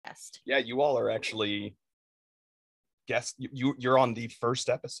guest. Yeah, you all are actually guests. You're on the first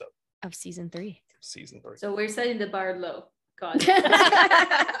episode of season 3. So we're setting the bar low. God.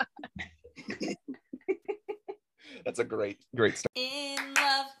 That's a great start.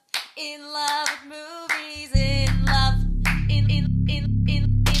 In love with movies, in love, in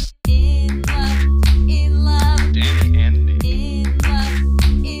love, Danny and Nick.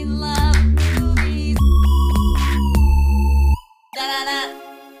 in love with movies. Da da da.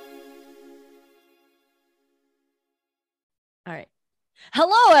 All right.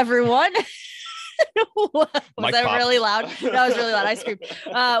 Hello, everyone. Was Mic that pop. really loud? That was really loud. I screamed.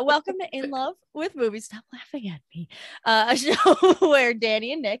 Welcome to In Love with Movies. Stop laughing at me. A show where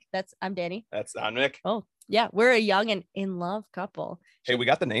Danny and Nick, I'm Danny. I'm Nick. Oh, yeah. We're a young and in love couple. Hey, we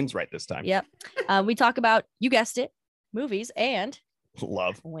got the names right this time. Yep. We talk about, you guessed it, movies and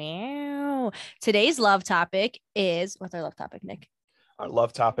Love. Wow. Today's love topic is, what's our love topic, Nick? Our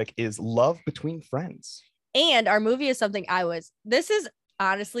love topic is love between friends. And our movie is something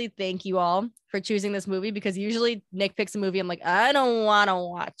honestly, thank you all for choosing this movie, because usually Nick picks a movie. I'm like, I don't want to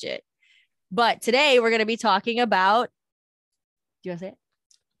watch it. But today we're going to be talking about, do you want to say it?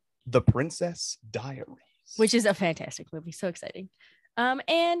 The Princess Diaries. Which is a fantastic movie. So exciting.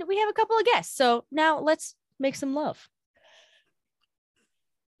 And we have a couple of guests. So now let's make some love.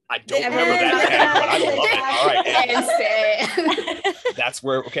 I don't remember that, but I love it. All right. That's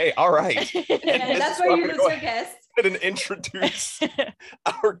where, okay, all right. And that's where you lose your guest. And introduce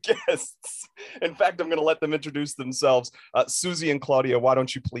our guests. In fact, I'm going to let them introduce themselves. Susie and Claudia, why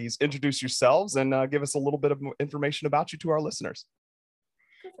don't you please introduce yourselves and give us a little bit of information about you to our listeners.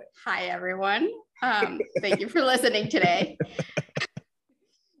 Hi, everyone. Thank you for listening today.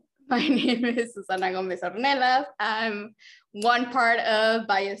 My name is Susana Gomez Ornelas. I'm one part of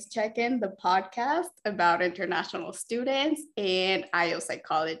Bias Check-In, the podcast about international students and IO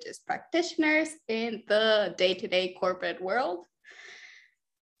psychologist practitioners in the day-to-day corporate world.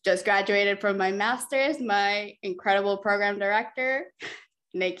 Just graduated from my master's, my incredible program director,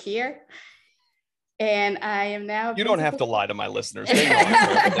 Nick here. And I am now— You don't have to lie to my listeners. They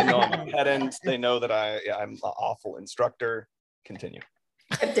know I'm a pedant. They know that I'm an awful instructor. Continue.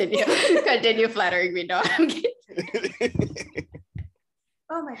 Continue flattering me. No, I'm kidding.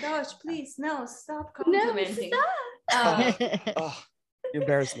 Oh my gosh, please, no, stop complimenting. No, stop. You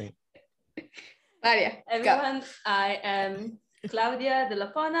embarrass me. Claudia, everyone, I am Claudia de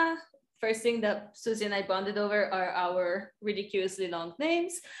la Pona. First thing that Susie and I bonded over are our ridiculously long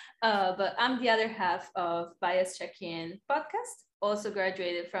names. But I'm the other half of Bias Check-In podcast. Also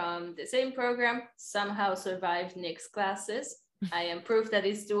graduated from the same program, somehow survived Nick's classes. I am proof that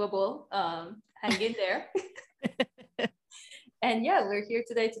it's doable. Hang in there. And yeah, we're here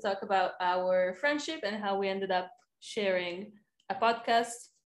today to talk about our friendship and how we ended up sharing a podcast,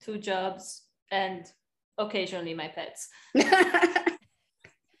 2 jobs, and occasionally my pets. Do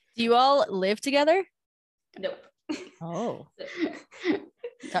you all live together? Nope. Oh.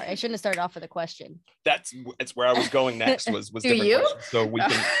 Sorry, I shouldn't have started off with a question. That's where I was going next. Was Do different you? questions. So we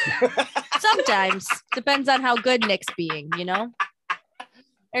can. Sometimes. Depends on how good Nick's being, you know?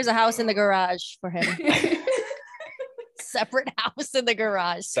 There's a house in the garage for him. Separate house in the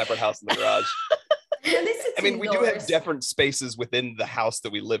garage. Separate house in the garage. I mean, we do have different spaces within the house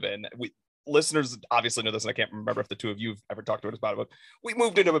that we live in. Listeners obviously know this, and I can't remember if the two of you have ever talked to us about it, but we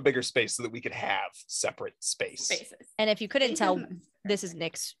moved into a bigger space so that we could have separate spaces. And if you couldn't tell, this is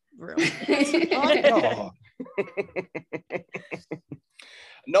Nick's room. Oh.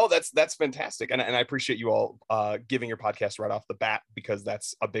 No, that's fantastic. And I appreciate you all giving your podcast right off the bat, because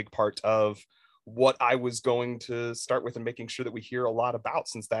that's a big part of what I was going to start with and making sure that we hear a lot about,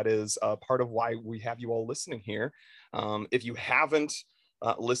 since that is part of why we have you all listening here. If you haven't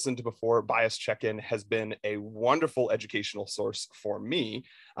listened to before, Bias Check-In has been a wonderful educational source for me.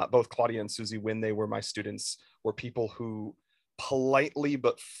 Both Claudia and Susie, when they were my students, were people who politely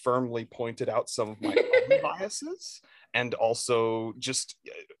but firmly pointed out some of my own biases, and also just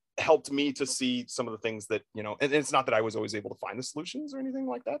helped me to see some of the things that, you know, and it's not that I was always able to find the solutions or anything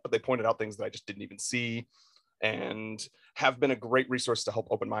like that, but they pointed out things that I just didn't even see, and have been a great resource to help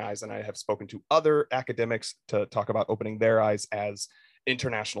open my eyes. And I have spoken to other academics to talk about opening their eyes as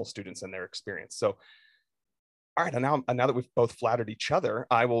international students and their experience. So, all right, and now that we've both flattered each other,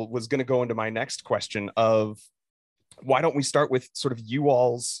 was going to go into my next question of, why don't we start with sort of you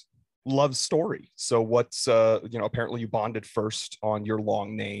all's love story? So what's, apparently you bonded first on your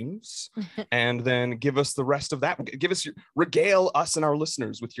long names, and then give us the rest of that. Regale us and our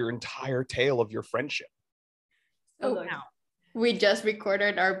listeners with your entire tale of your friendship. Oh, wow. We just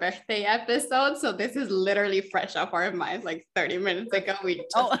recorded our birthday episode, so this is literally fresh off our minds. Like 30 minutes ago, we just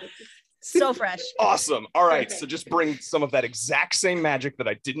Oh, so fresh. Awesome. All right. Perfect. So just bring some of that exact same magic that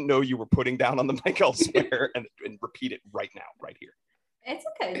I didn't know you were putting down on the mic elsewhere and repeat it right now, right here. It's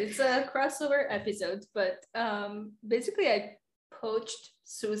okay. It's a crossover episode, but basically I poached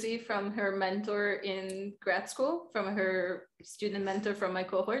Susie from her mentor in grad school, from her student mentor from my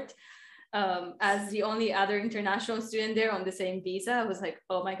cohort. As the only other international student there on the same visa, I was like,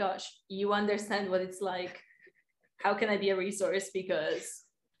 oh my gosh, you understand what it's like. How can I be a resource? Because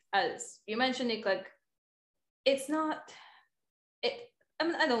as you mentioned, Nick, like it's not, I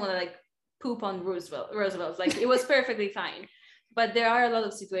mean, I don't want to like poop on Roosevelt. Like it was perfectly fine. But there are a lot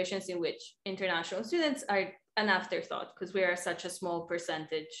of situations in which international students are an afterthought because we are such a small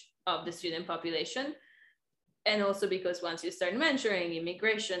percentage of the student population. And also because once you start mentioning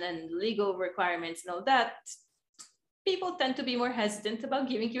immigration and legal requirements and all that, people tend to be more hesitant about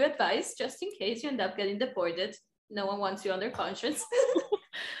giving you advice just in case you end up getting deported. No one wants you on their conscience.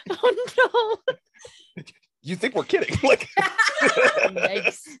 Oh no. You think we're kidding? Like,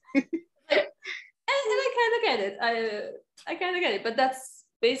 Yikes. And I kind of get it. I kind of get it. But that's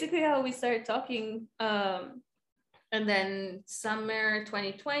basically how we started talking. And then summer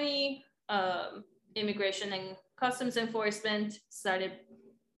 2020, Immigration and Customs Enforcement started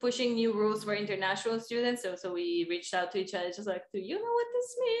pushing new rules for international students. So we reached out to each other, just like, do you know what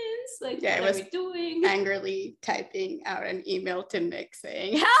this means? Like, Yeah, what are we doing? Angrily typing out an email to Nick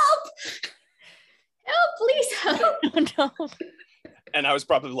saying, help! Help, please help. Oh no. and I was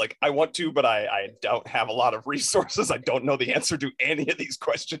probably like, I want to, but I don't have a lot of resources. I don't know the answer to any of these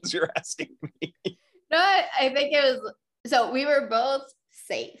questions you're asking me. No, I think it was, so we were both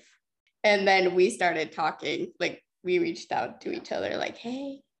safe. And then we started talking, like we reached out to each other like,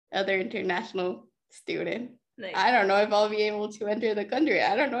 hey, other international student, Like, I don't know if I'll be able to enter the country.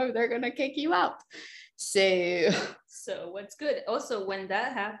 I don't know if they're going to kick you out. So what's good? Also, when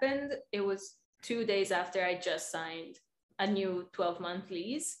that happened, it was 2 days after I just signed a new 12-month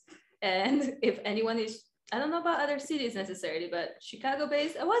lease. And if anyone is, I don't know about other cities necessarily, but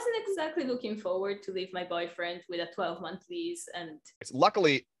Chicago-based, I wasn't exactly looking forward to leave my boyfriend with a 12-month lease. And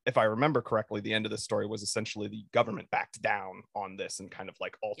luckily, if I remember correctly, the end of the story was essentially the government backed down on this and kind of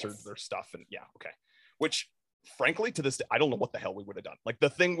like altered their stuff. And yeah, okay. Which frankly, to this day, I don't know what the hell we would have done. Like the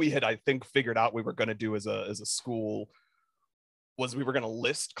thing we had, I think, figured out we were going to do as a school was we were going to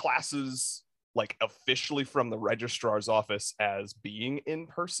list classes like officially from the registrar's office as being in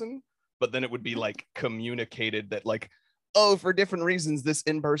person, but then it would be like communicated that like, oh, for different reasons, this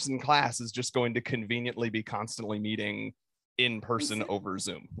in-person class is just going to conveniently be constantly meeting in person over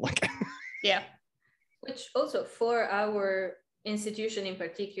Zoom. Like, yeah. which also for our institution in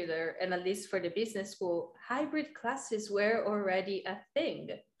particular, and at least for the business school, hybrid classes were already a thing,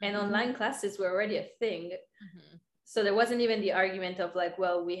 and online classes were already a thing. So there wasn't even the argument of like,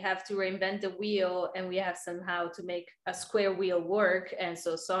 well, we have to reinvent the wheel and we have somehow to make a square wheel work. And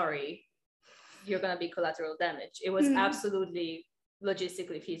so sorry, you're going to be collateral damage. It was absolutely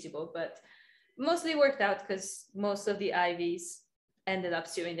logistically feasible, but mostly worked out because most of the Ivies ended up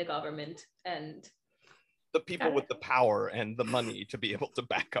suing the government and the people with the power and the money to be able to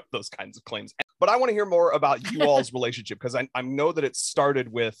back up those kinds of claims. But I want to hear more about you all's relationship, because I know that it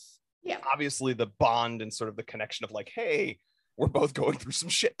started with obviously the bond and sort of the connection of like, hey, we're both going through some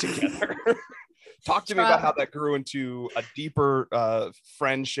shit together. Talk to me about how that grew into a deeper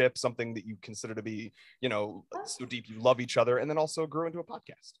friendship, something that you consider to be, you know, so deep you love each other, and then also grew into a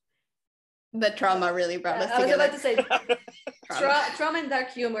podcast. The trauma really brought us I was together. about to say trauma and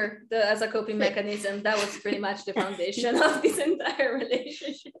dark humor as a coping mechanism. That was pretty much the foundation of this entire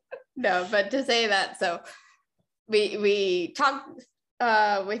relationship. No, but to say that, so we talked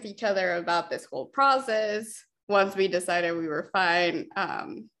with each other about this whole process. Once we decided we were fine,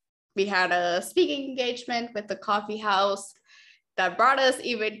 we had a speaking engagement with the coffee house that brought us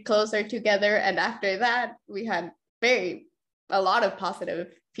even closer together. And after that, we had a lot of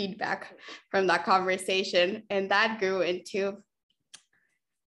positive feedback from that conversation. And that grew into,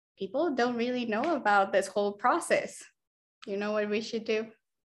 people don't really know about this whole process. You know what we should do?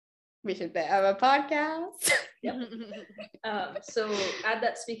 We should have a podcast. So at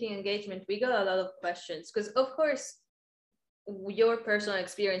that speaking engagement, we got a lot of questions because, of course, your personal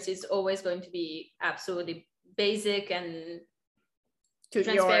experience is always going to be absolutely basic and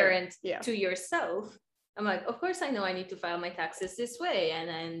transparent to yourself. I'm like, of course I know I need to file my taxes this way, and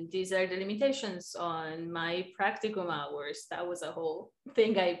then these are the limitations on my practicum hours. That was a whole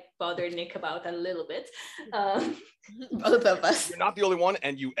thing I bothered Nick about a little bit. Both of us. You're not the only one,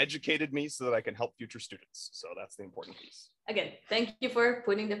 and you educated me so that I can help future students. So that's the important piece. Again, thank you for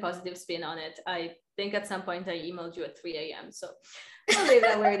putting the positive spin on it. I think at some point I emailed you at 3 a.m. So I'll leave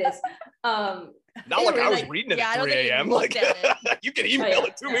that where it is. Not like I was reading it yeah, I at don't 3 think you a.m. looked Like at you can email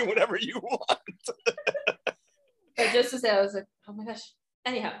it to me whenever you want. But just to say, I was like, oh my gosh.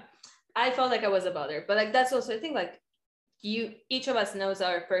 Anyhow, I felt like I was a bother, but like that's also a thing. Like each of us knows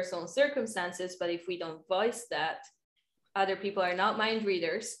our personal circumstances, but if we don't voice that, other people are not mind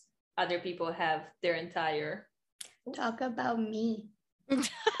readers. Other people have their entire. Talk about me.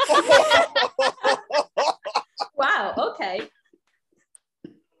 Wow. Okay.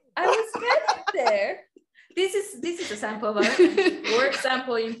 I was right there. This is a sample of our work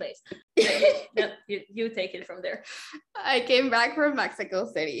sample in place. No, you take it from there. I came back from Mexico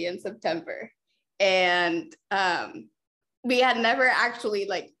City in September, and we had never actually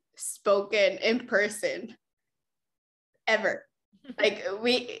like spoken in person ever. Like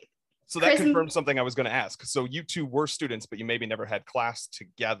So that confirms something I was going to ask. So you two were students, but you maybe never had class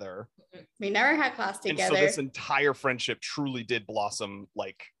together. We never had class together. And so this entire friendship truly did blossom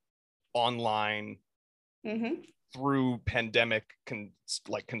like online through pandemic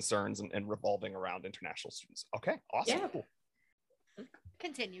concerns and revolving around international students. Okay, awesome. Yeah. Cool.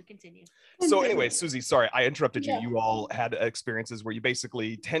 Continue. So anyway, Susie, sorry, I interrupted you. Yeah. You all had experiences where you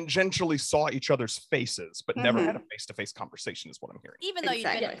basically tangentially saw each other's faces, but never had a face-to-face conversation is what I'm hearing. Even though you've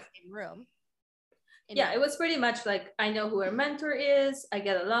been in Exactly. the same room. Yeah, it was pretty much like, I know who her mentor is. I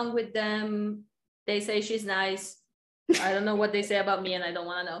get along with them. They say she's nice. I don't know what they say about me, and I don't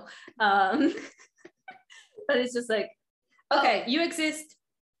want to know. But it's just like, okay, you exist.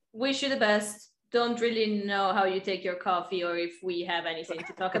 Wish you the best. Don't really know how you take your coffee or if we have anything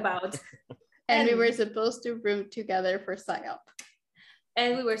to talk about. And we were supposed to room together for PsyOp.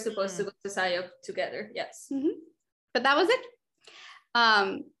 And we were supposed to go to PsyOp together. Yes. But that was it.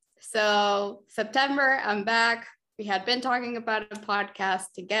 So September, I'm back. We had been talking about a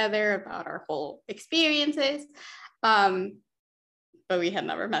podcast together about our whole experiences, but we had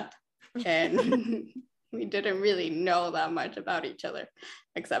never met. And we didn't really know that much about each other,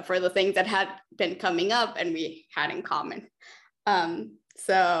 except for the things that had been coming up and we had in common.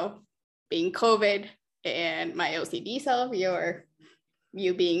 So being COVID and my OCD self, you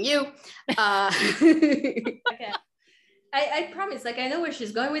being you. Okay. I promise, like, I know where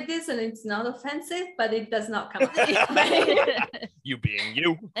she's going with this and it's not offensive, but it does not come up. You being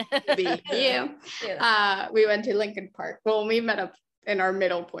you. Being you. Yeah. We went to Lincoln Park. Well, we met up in our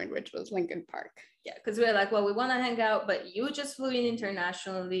middle point, which was Lincoln Park. Yeah, because we were like, well, we want to hang out, but you just flew in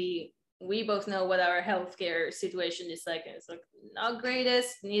internationally. We both know what our healthcare situation is like, and it's like not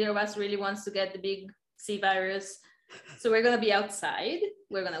greatest. Neither of us really wants to get the big C virus. So we're going to be outside.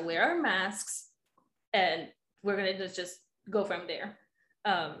 We're going to wear our masks, and we're going to just go from there.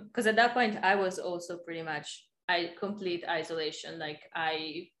 Because at that point, I was also pretty much complete isolation. Like,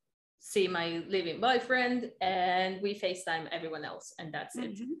 I see my living boyfriend, and we FaceTime everyone else, and that's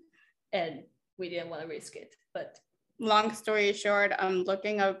it. And we didn't want to risk it, but long story short, I'm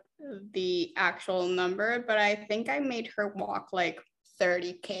looking up the actual number, but I think I made her walk like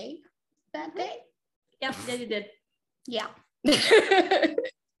 30K that day. yeah, you did. Yeah. You So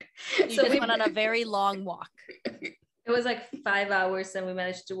just we went on a very long walk. It was like 5 hours, and we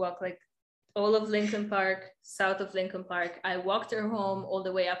managed to walk like all of Lincoln Park, south of Lincoln Park. I walked her home all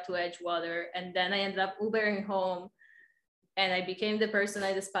the way up to Edgewater, and then I ended up Ubering home. And I became the person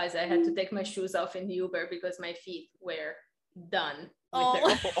I despise. I had to take my shoes off in the Uber because my feet were done with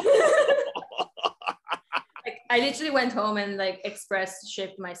like, I literally went home and like express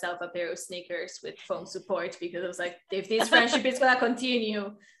shipped myself a pair of sneakers with foam support, because I was like, if this friendship is gonna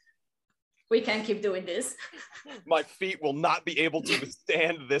continue, we can't keep doing this. My feet will not be able to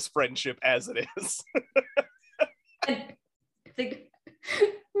withstand this friendship as it is. And like,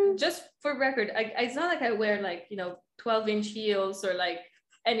 just for record, it's not like I wear like, 12-inch heels or like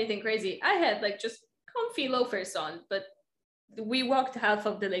anything crazy. I had like just comfy loafers on, but we walked half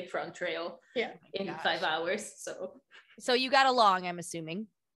of the lakefront trail in 5 hours. So you got along, I'm assuming.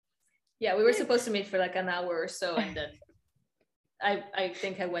 Yeah, we were supposed to meet for like an hour or so, and then I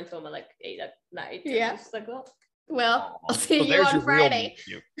think I went home at like 8 at night. Yeah. It's like, Well, I'll see So you there's on your real Friday.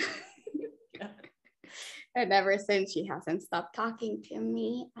 you. And ever since, she hasn't stopped talking to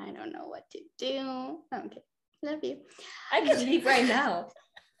me. I don't know what to do. Okay, love you. I can leave right now.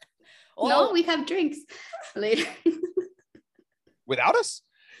 No, we have drinks later. Without us?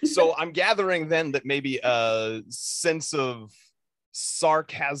 So I'm gathering then that maybe a sense of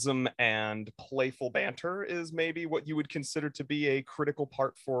sarcasm and playful banter is maybe what you would consider to be a critical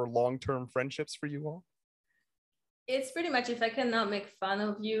part for long-term friendships for you all. It's pretty much, if I cannot make fun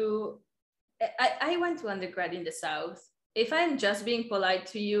of you, I went to undergrad in the South. If I'm just being polite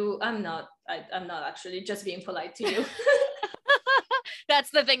to you, I'm not actually just being polite to you.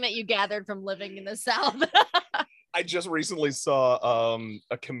 That's the thing that you gathered from living in the South. I just recently saw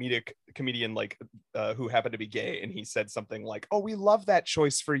a comedian like who happened to be gay, and he said something like, "Oh, we love that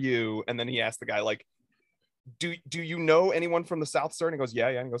choice for you." And then he asked the guy like, "Do you know anyone from the South, sir?" And he goes, "Yeah."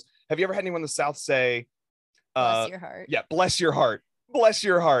 And he goes, "Have you ever had anyone in the South say, Bless your heart. yeah, bless your heart, bless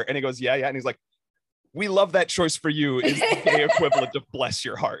your heart?" And he goes, "Yeah." And he's like, "We love that choice for you" is the gay equivalent of bless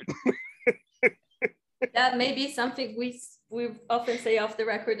your heart. That may be something we often say off the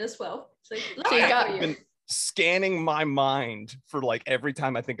record as well. It's like, love She that got for you. Been scanning my mind for like every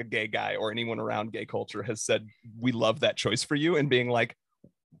time I think a gay guy or anyone around gay culture has said we love that choice for you, and being like,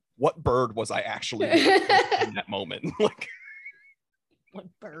 what bird was I actually in that moment? Like, What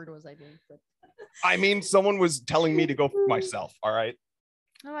bird was I doing? I mean, someone was telling me to go for myself. All right.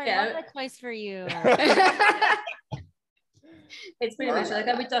 Oh, I Yeah. love that choice for you. It's pretty much like,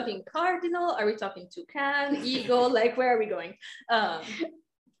 are we talking cardinal? Are we talking toucan, eagle? Like, where are we going?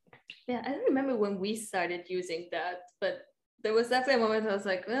 Yeah, I don't remember when we started using that, but there was definitely a moment I was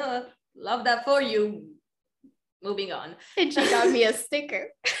like, well, love that for you. Moving on. And she got me a sticker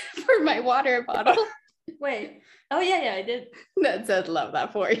for my water bottle Wait. Oh, yeah, I did. that said, love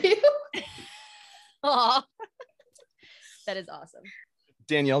that for you. Aw. That is awesome.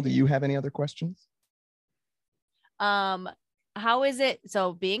 Danielle, do you have any other questions? How is it?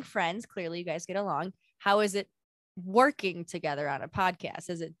 So being friends, clearly you guys get along. How is it working together on a podcast?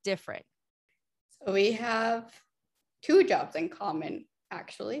 Is it different? So we have 2 jobs in common,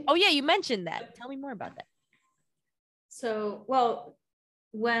 actually. Oh yeah, you mentioned that. Tell me more about that. So, well,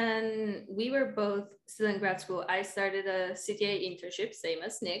 when we were both still in grad school, I started a CTA internship, same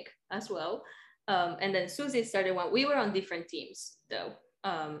as Nick as well. And then Susie started one. We were on different teams though.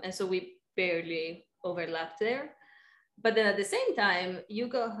 And so we barely overlapped there. But then at the same time, you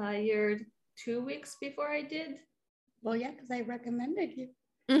got hired 2 weeks before I did. Well, yeah, because I recommended you.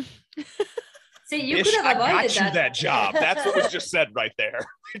 See, you Bish, could have I avoided got you that job. That's what was just said right there.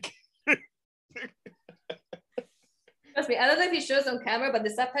 Trust me, I don't know if it shows on camera, but the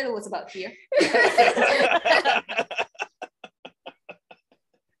subtitle was about here.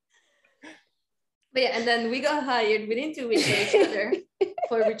 But yeah, and then we got hired within 2 weeks of each other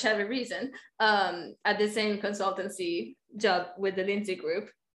for whichever reason, at the same consultancy job with the Lindsay Group.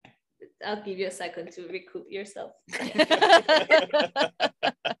 I'll give you a second to recoup yourself.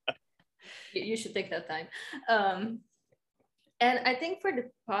 You should take that time. And I think for the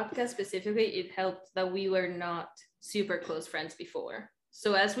podcast specifically, it helped that we were not super close friends before.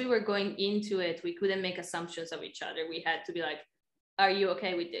 So as we were going into it, we couldn't make assumptions of each other. We had to be like, are you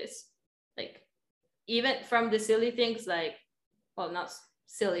okay with this? Like, even from the silly things like, well, not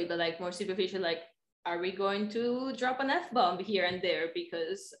silly, but like more superficial, like, are we going to drop an F-bomb here and there?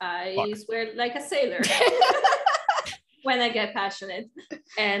 Because I swear like a sailor when I get passionate.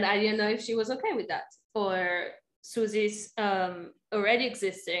 And I didn't know if she was okay with that. Or Susie's already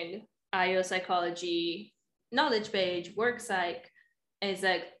existing IO psychology knowledge page, work psych. And it's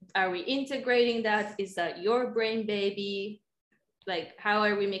like, are we integrating that? Is that your brain baby? Like, how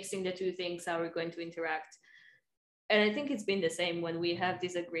are we mixing the two things? How are we going to interact? And I think it's been the same when we have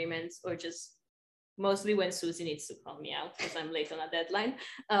disagreements, or just mostly when Susie needs to call me out because I'm late on a deadline.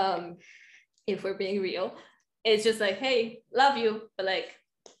 If we're being real, it's just like, hey, love you, but like,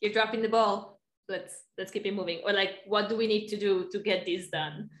 you're dropping the ball. Let's keep it moving. Or like, what do we need to do to get this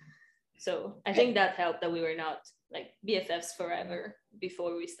done? So I think that helped that we were not like BFFs forever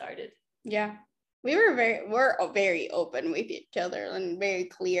before we started. Yeah, we're very open with each other and very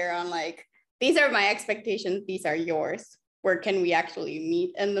clear on like, these are my expectations, these are yours. Where can we actually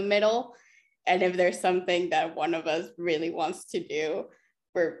meet in the middle? And if there's something that one of us really wants to do,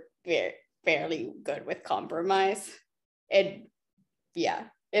 we're fairly good with compromise. And yeah,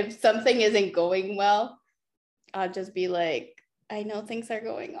 if something isn't going well, I'll just be like, I know things are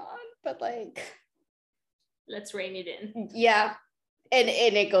going on, but like, let's rein it in. Yeah. And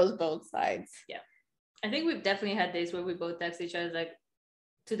it goes both sides. Yeah. I think we've definitely had days where we both text each other like,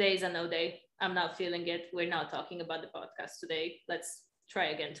 today is a no day. I'm not feeling it. We're not talking about the podcast today. Let's try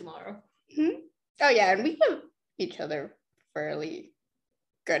again tomorrow. Mm-hmm. Oh yeah, and we give each other fairly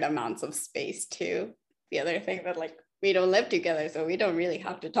good amounts of space too. The other thing that like we don't live together, so we don't really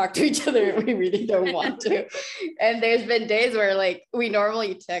have to talk to each other if we really don't want to. And there's been days where like we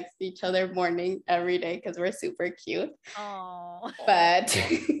normally text each other morning every day because we're super cute. Oh. But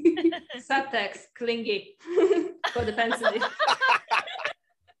Subtext, clingy, codependency.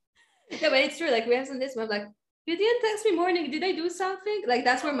 Yeah, but it's true. Like we have some days where I'm like, you didn't text me morning. Did I do something? Like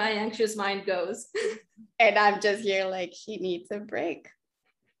that's where my anxious mind goes. and I'm just here like she needs a break.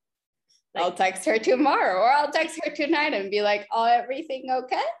 I'll text her tomorrow or I'll text her tonight and be like, oh, everything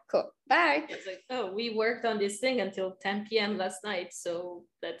okay? Cool. Bye. It's like, oh, we worked on this thing until 10 p.m. last night. So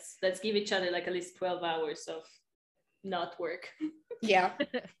let's give each other like at least 12 hours of not work. Yeah.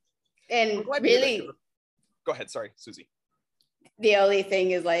 And I'm glad to hear that really, you're- Go ahead. Sorry, Susie. the only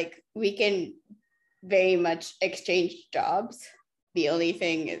thing is like we can very much exchange jobs. The only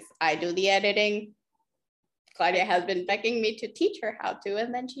thing is I do the editing. Claudia has been begging me to teach her how to,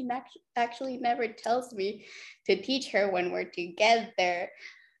 and then she actually never tells me to teach her when we're together.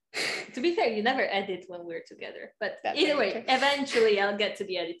 To be fair, you never edit when we're together, but That's either very way, true. eventually I'll get to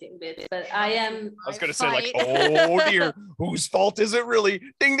the editing bit. But I am I was going to say like, Fight. oh dear, whose fault is it really?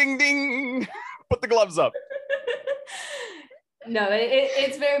 Ding, ding, ding. Put the gloves up. no,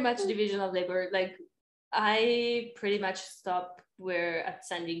 it's very much division of labor. Like I pretty much stop where at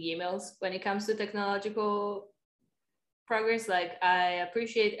sending emails when it comes to technological progress. Like I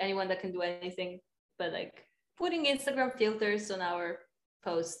appreciate anyone that can do anything, but like putting Instagram filters on our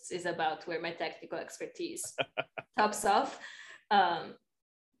posts is about where my technical expertise tops off.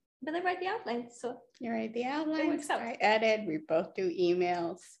 But I write the outline, so You write the outlines, works out. I edit, we both do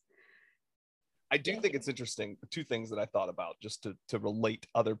emails. I do think it's interesting. Two things that I thought about just to relate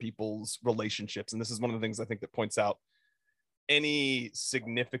other people's relationships. And this is one of the things I think that points out any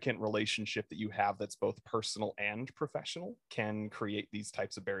significant relationship that you have that's both personal and professional can create these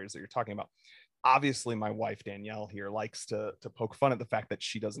types of barriers that you're talking about. Obviously, my wife, Danielle, here likes to poke fun at the fact that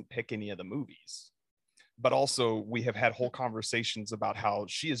she doesn't pick any of the movies. But also, we have had whole conversations about how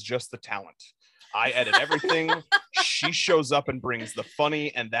she is just the talent. I edit everything. She shows up and brings the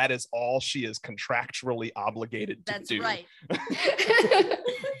funny, and that is all she is contractually obligated to That's do. right.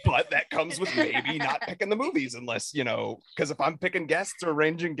 But that comes with maybe not picking the movies unless, you know, because if I'm picking guests or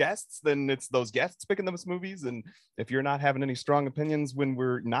arranging guests, then it's those guests picking those movies. And if you're not having any strong opinions when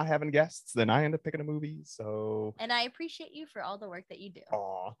we're not having guests, then I end up picking a movie. So. And I appreciate you for all the work that you do.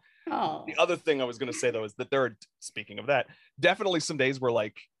 Aw. Oh, The other thing I was going to say, though, is that there are, speaking of that, definitely some days where,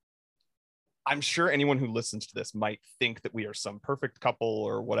 like, I'm sure anyone who listens to this might think that we are some perfect couple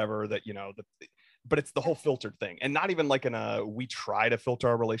or whatever, that, you know, but it's the whole filtered thing. And not even like we try to filter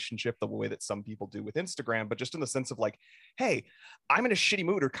our relationship the way that some people do with Instagram, but just in the sense of like, hey, I'm in a shitty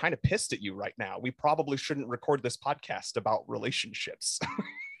mood or kind of pissed at you right now. We probably shouldn't record this podcast about relationships.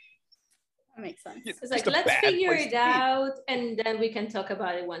 that makes sense. it's Just like, a let's bad figure place it to be. out and then we can talk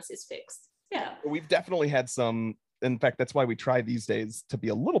about it once it's fixed. Yeah. We've definitely had some, in fact, that's why we try these days to be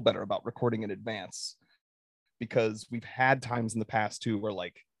a little better about recording in advance, because we've had times in the past too where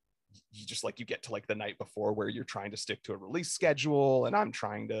like you get to like the night before where you're trying to stick to a release schedule and I'm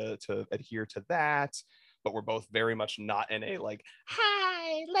trying to adhere to that, but we're both very much not in a like,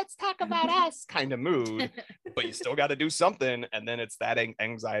 hi, let's talk about us kind of mood, but you still got to do something. And then it's that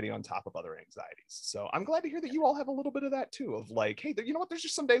anxiety on top of other anxieties. So I'm glad to hear that you all have a little bit of that too, of like, hey, you know what, there's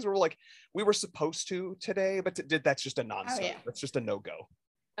just some days where we're like, we were supposed to today, but that's just a non-starter. yeah. That's just a no-go.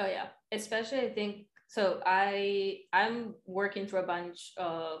 Oh yeah, especially I think so. I'm working through a bunch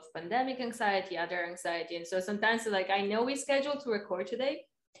of pandemic anxiety, other anxiety, and so sometimes like I know we scheduled to record today,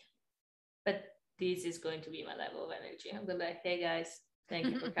 but this is going to be my level of energy. I'm gonna be like, hey guys, thank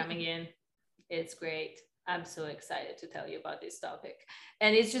you for coming in. It's great. I'm so excited to tell you about this topic,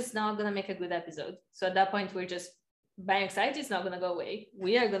 and it's just not gonna make a good episode. So at that point, my anxiety is not gonna go away.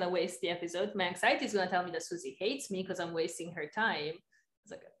 We are gonna waste the episode. My anxiety is gonna tell me that Susie hates me because I'm wasting her time. It's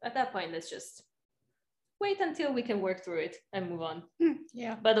like at that point, let's just wait until we can work through it and move on.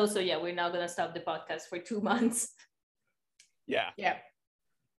 Yeah. But also, yeah, we're not gonna stop the podcast for 2 months. Yeah. Yeah.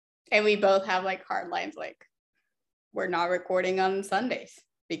 And we both have like hard lines, like we're not recording on Sundays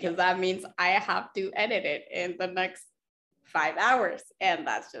because that means I have to edit it in the next 5 hours. And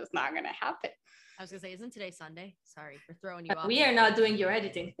that's just not going to happen. I was gonna say, isn't today Sunday? Sorry for throwing you off. We are not doing your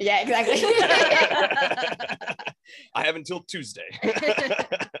editing. Yeah, exactly. I have until Tuesday.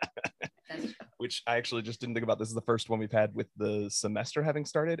 That's true. Which I actually just didn't think about. This is the first one we've had with the semester having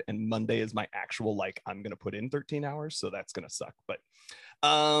started, and Monday is my actual, like, I'm gonna put in 13 hours, so that's gonna suck, but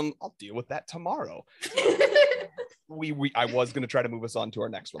I'll deal with that tomorrow. I was gonna try to move us on to our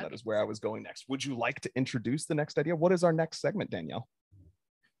next one. That is where I was going next. Would you like to introduce the next idea? What is our next segment, Danielle?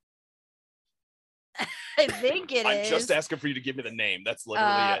 I think it I'm is. just asking for you to give me the name. That's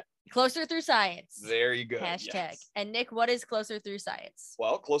literally it. Closer Through Science. There you go. Hashtag. Yes. And Nick, what is Closer Through Science?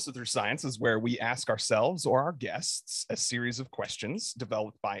 Well, Closer Through Science is where we ask ourselves or our guests a series of questions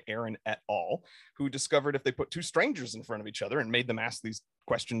developed by Aaron et al., who discovered if they put two strangers in front of each other and made them ask these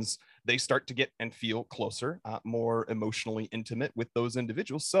questions, they start to get and feel closer, more emotionally intimate with those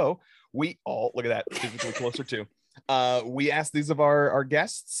individuals. So we all, look at that, physically closer too. We ask these of our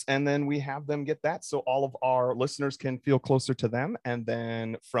guests, and then we have them get that so all of our listeners can feel closer to them. And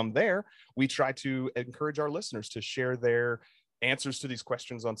then from there, we try to encourage our listeners to share their answers to these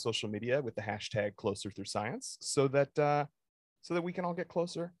questions on social media with the hashtag Closer Through Science, so that we can all get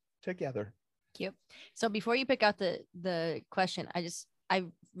closer together. Cute. So before you pick out the question, I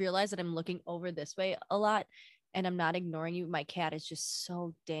realize that I'm looking over this way a lot, and I'm not ignoring you. My cat is just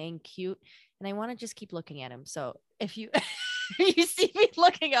so dang cute, and I want to just keep looking at him. So if you you see me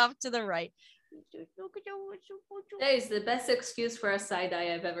looking off to the right, That is the best excuse for a side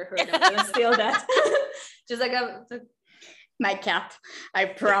eye I've ever heard. I'm gonna steal that. Just like My cat. I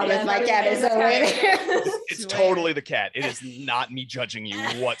promise Yeah, my my cat is cat. over there. It's totally the cat. It is not me judging you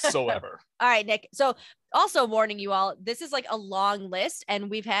whatsoever. All right, Nick. So also warning you all, this is like a long list, and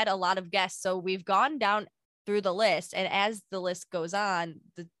we've had a lot of guests. So we've gone down through the list, and as the list goes on,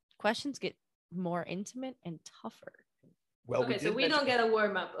 the questions get more intimate and tougher. Well, okay, so we don't get a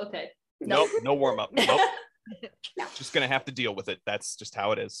warm up. Okay. Nope, no warm up. Nope. Just gonna have to deal with it. That's just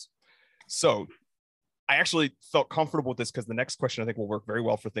how it is. So I actually felt comfortable with this because the next question I think will work very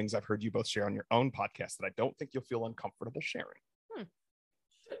well for things I've heard you both share on your own podcast that I don't think you'll feel uncomfortable sharing.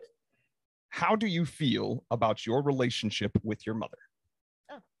 How do you feel about your relationship with your mother?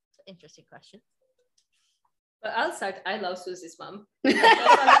 Oh, that's an interesting question. But I'll start. I love Susie's mom.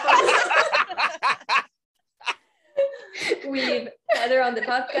 We've had her on the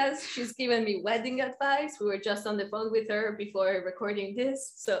podcast. She's given me wedding advice. We were just on the phone with her before recording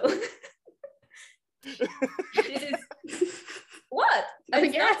this. So this is what?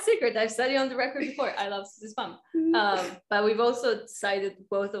 It's not a secret. I've said it on the record before. I love Susie's mom. But we've also cited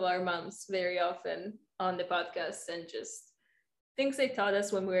both of our moms very often on the podcast, and just things they taught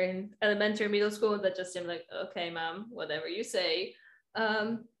us when we were in elementary, middle school that just seemed like, okay, mom, whatever you say.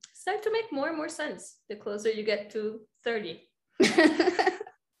 Start to make more and more sense the closer you get to 30.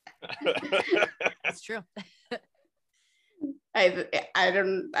 That's true.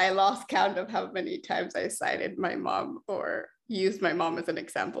 I lost count of how many times I cited my mom or used my mom as an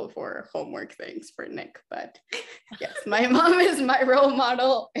example for homework things for Nick. But yes, my mom is my role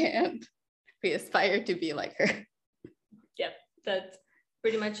model, and we aspire to be like her. Yep, that's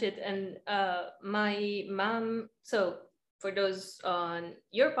pretty much it. And my mom, so for those on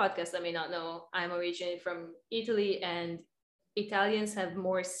your podcast that may not know, I'm originally from Italy, and Italians have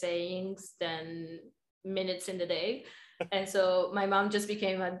more sayings than minutes in the day. And so my mom just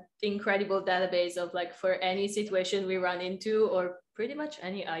became an incredible database of, like, for any situation we run into, or pretty much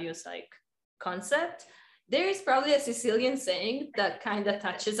any IO-psych concept, there is probably a Sicilian saying that kind of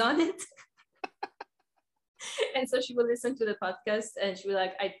touches on it. And so she would listen to the podcast and she would be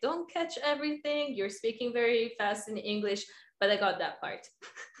like, I don't catch everything. You're speaking very fast in English, but I got that part.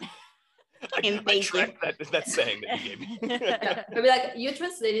 I tracked that saying that you gave me. Yeah. I'd be like, you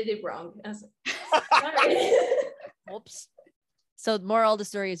translated it wrong. I was like, sorry. Oops. So moral of the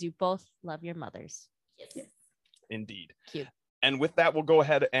story is you both love your mothers. Yes. Indeed. Cute. And with that, we'll go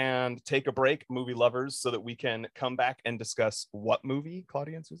ahead and take a break, movie lovers, so that we can come back and discuss what movie,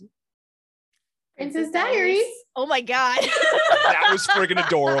 Claudia and Susie? Princess Diaries. Oh my God. That was friggin'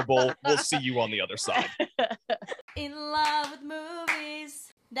 adorable. We'll see you on the other side. In love with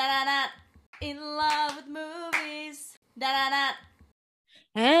movies. Da da da. In love with movies. Da da da.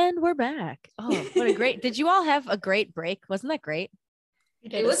 And we're back. Oh, what a great, did you all have a great break? Wasn't that great?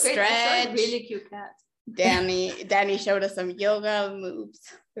 It was great. I saw a really cute cat. Danny showed us some yoga moves.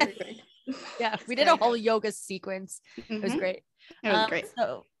 Very great. Yeah, we did a whole yoga sequence. It was great. It was great.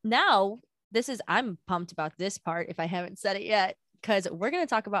 So now I'm pumped about this part if I haven't said it yet, because we're going to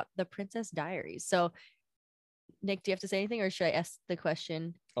talk about the Princess Diaries. So Nick, do you have to say anything, or should I ask the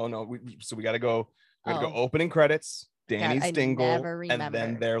question? Oh no, we got to go. We got to go opening credits, Danny's Dingle, and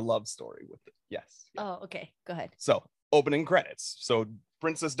then their love story with it. Yes. Yeah. Oh, okay. Go ahead. So opening credits. So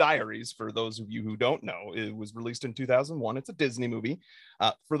Princess Diaries, for those of you who don't know, it was released in 2001. It's a Disney movie.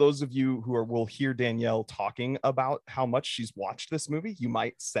 For those of you who will hear Danielle talking about how much she's watched this movie, you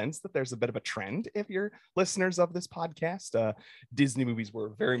might sense that there's a bit of a trend if you're listeners of this podcast. Disney movies were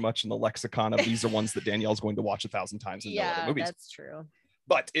very much in the lexicon of these are ones that Danielle's going to watch 1,000 times and know other movies. That's true.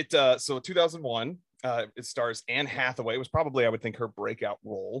 But so 2001, It stars Anne Hathaway. It was probably, I would think, her breakout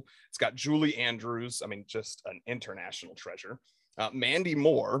role. It's got Julie Andrews. I mean, just an international treasure. Mandy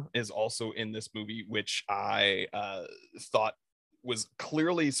Moore is also in this movie, which I thought was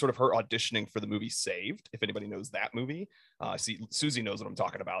clearly sort of her auditioning for the movie Saved, if anybody knows that movie. See, Susie knows what I'm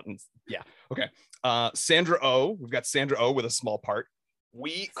talking about. And yeah, okay. Sandra Oh, we've got Sandra Oh with a small part.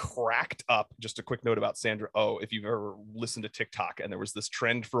 We cracked up, just a quick note about Sandra Oh, if you've ever listened to TikTok, and there was this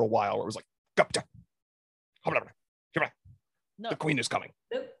trend for a while where it was like, Gupta, No. the queen is coming.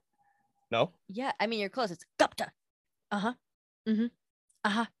 Nope. No? Yeah, I mean, you're close. It's Gupta. Uh-huh. Mm-hmm.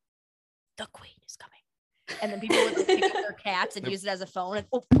 Uh-huh. The queen is coming. And then people would like, pick up their cats and use it as a phone. And,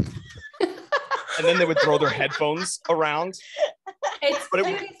 oh. And then they would throw their headphones around. It's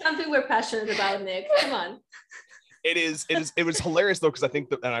clearly something we're passionate about, Nick. Come on. It was hilarious though, because I think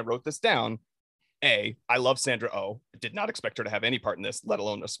that, and I wrote this down. A, I love Sandra Oh. Did not expect her to have any part in this, let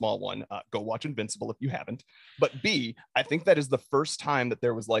alone a small one. Go watch Invincible if you haven't. But B, I think that is the first time that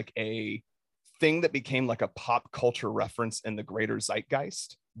there was like a thing that became like a pop culture reference in the greater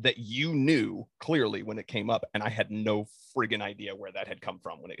zeitgeist that you knew clearly when it came up, and I had no friggin' idea where that had come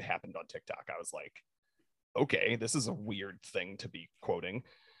from when it happened on TikTok. I was like, okay, this is a weird thing to be quoting.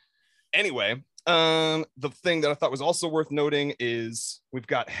 Anyway, the thing that I thought was also worth noting is we've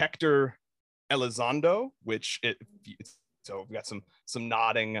got Hector Elizondo, so we've got some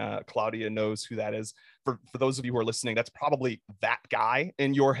nodding. Claudia knows who that is. For those of you who are listening, that's probably that guy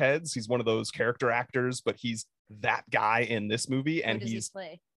in your heads. He's one of those character actors, but he's that guy in this movie, and he's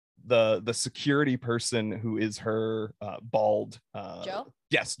the security person who is her bald Joe?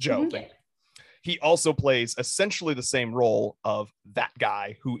 Yes, Joe. Mm-hmm. He also plays essentially the same role of that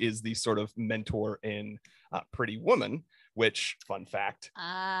guy who is the sort of mentor in Pretty Woman, which, fun fact,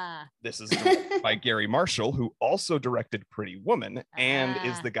 this is directed by Gary Marshall, who also directed Pretty Woman and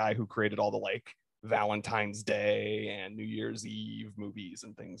is the guy who created all the like Valentine's Day and New Year's Eve movies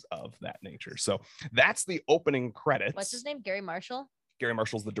and things of that nature. So that's the opening credits. What's his name? Gary Marshall? Gary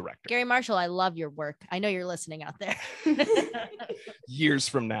Marshall's the director. Gary Marshall, I love your work. I know you're listening out there. Years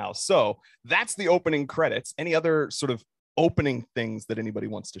from now. So that's the opening credits. Any other sort of opening things that anybody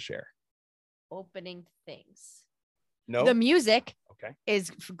wants to share? Opening things. No. The music okay. is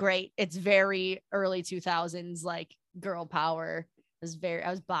great. It's very early 2000s, like girl power. I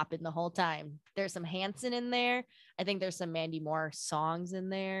was bopping the whole time. There's some Hanson in there. I think there's some Mandy Moore songs in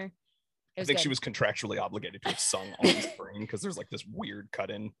there. I think she was contractually obligated to have sung on screen because there's like this weird cut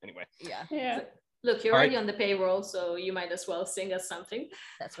in. Anyway. Yeah. Look, you're already on the payroll, so you might as well sing us something.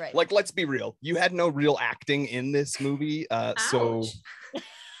 That's right. Like, let's be real. You had no real acting in this movie. So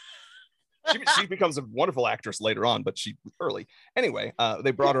she becomes a wonderful actress later on, but she was early. Anyway,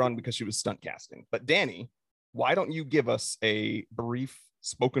 they brought her on because she was stunt casting. But Danny, why don't you give us a brief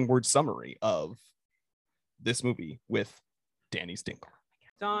spoken word summary of this movie with Danny's Dingle?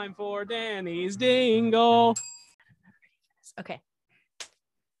 Time for Danny's Dingle. Okay.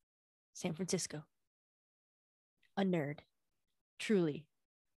 San Francisco. A nerd. Truly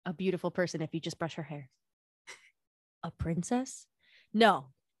a beautiful person if you just brush her hair. A princess? No,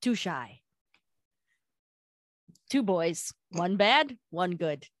 too shy. Two boys, one bad, one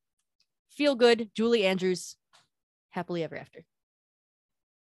good. Feel good, Julie Andrews, happily ever after.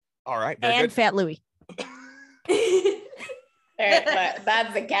 All right. And good. Fat Louie.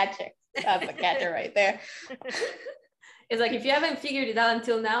 That's the catcher. That's the catcher right there. It's like, if you haven't figured it out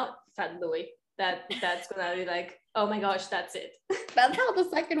until now, Fat Louie. That's gonna be like, oh my gosh, that's it. That's how the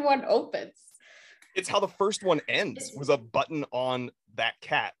second one opens. It's how the first one ends, was a button on that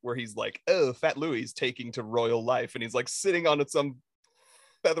cat where he's like, oh, Fat Louie's taking to royal life. And he's like sitting on some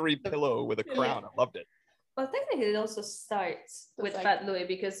feathery pillow with a crown. I loved it. Well, technically, it also starts with Fat Louie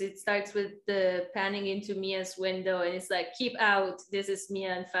because it starts with the panning into Mia's window, and it's like, keep out. This is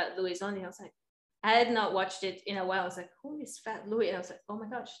Mia and Fat Louie's only. I was like, I had not watched it in a while. I was like, who is Fat Louie? And I was like, oh my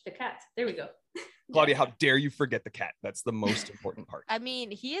gosh, the cat. There we go. Claudia, how dare you forget the cat? That's the most important part. I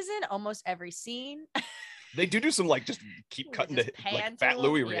mean, he is in almost every scene. They do some like just keep cutting to like Fat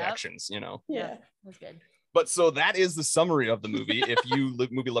Louie reactions, you know? Yeah, that's good. But so that is the summary of the movie. If you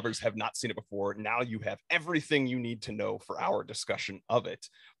movie lovers have not seen it before, now you have everything you need to know for our discussion of it.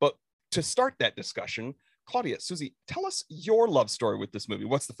 But to start that discussion, Claudia, Susie, tell us your love story with this movie.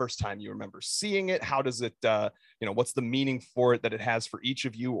 What's the first time you remember seeing it? How does it, what's the meaning for it that it has for each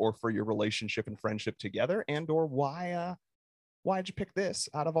of you, or for your relationship and friendship together? And or why did you pick this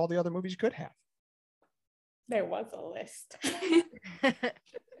out of all the other movies you could have? There was a list.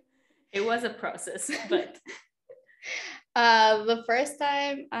 It was a process, but the first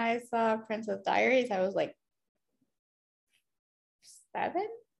time I saw Princess Diaries, I was like 7.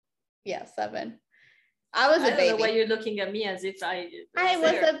 Yeah, 7. I was a I don't know why baby. you're looking at me as if I I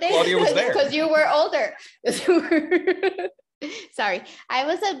there. was a baby. Claudia was there. Because you were older. Sorry, I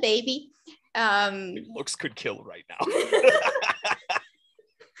was a baby. Looks could kill right now.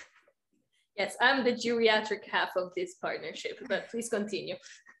 Yes, I'm the geriatric half of this partnership, but please continue.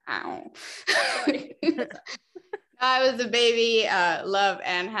 Ow. Sorry. I was a baby. Love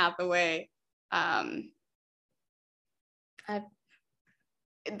Anne Hathaway.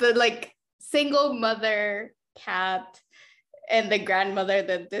 The like single mother cat and the grandmother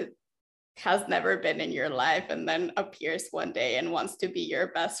that has never been in your life and then appears one day and wants to be your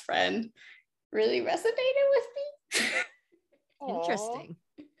best friend really resonated with me. Interesting.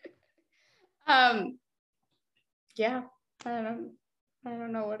 Yeah, I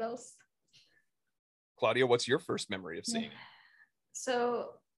don't know what else. Claudia, what's your first memory of seeing it?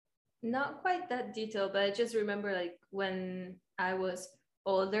 So not quite that detailed, but I just remember like when I was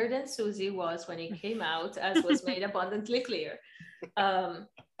older than Susie was when it came out, as was made abundantly clear.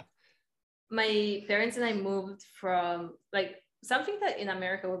 My parents and I moved from like something that in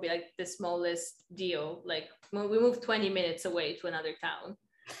America would be like the smallest deal. Like we moved 20 minutes away to another town.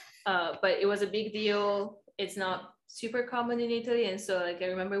 But it was a big deal. It's not super common in Italy. And so like I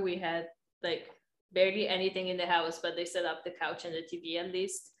remember we had like barely anything in the house, but they set up the couch and the TV at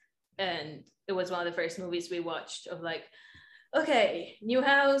least. And it was one of the first movies we watched of like, okay, new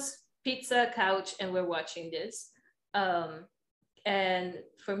house, pizza, couch, and we're watching this. And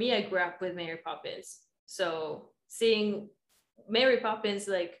for me, I grew up with Mary Poppins. So seeing Mary Poppins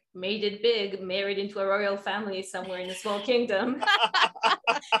like made it big, married into a royal family somewhere in a small kingdom.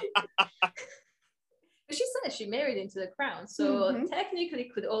 She said she married into the crown, so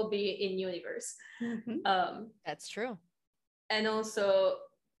technically could all be in universe. That's true. And also,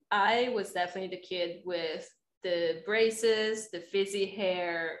 I was definitely the kid with the braces, the frizzy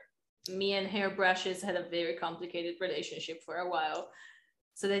hair. Me and hairbrushes had a very complicated relationship for a while.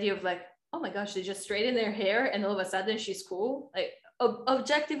 So the idea of like, oh my gosh, they just straighten their hair and all of a sudden she's cool. Like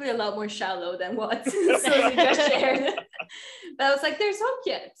objectively a lot more shallow than what Susie just shared. But I was like, there's hope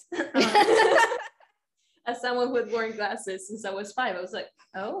yet. As someone who had worn glasses since I was 5, I was like,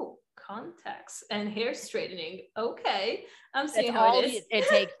 oh, contacts and hair straightening. Okay, I'm seeing That's how all it is. it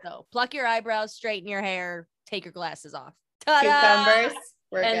takes though. Pluck your eyebrows, straighten your hair, take your glasses off. Ta-da! Cucumbers.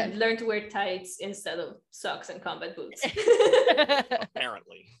 We're And good. learn to wear tights instead of socks and combat boots.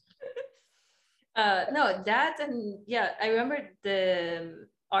 Apparently. No, that and yeah, I remember the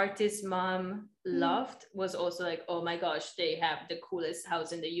artist mom loved was also like, oh my gosh, they have the coolest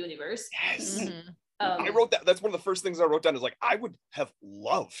house in the universe. Yes. Mhm. I wrote that. That's one of the first things I wrote down is like, I would have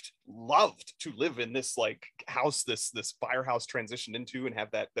loved to live in this like house, this firehouse transitioned into and have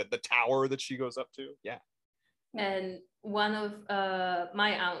that the tower that she goes up to. Yeah. And one of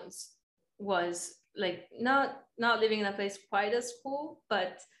my aunts was like not living in a place quite as cool,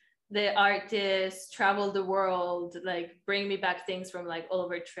 but the artist traveled the world, like bring me back things from like all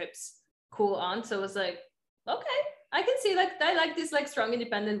of her trips. Cool aunt. So it was like, okay, I can see like I like this like strong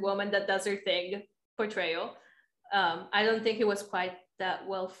independent woman that does her thing portrayal. I don't think it was quite that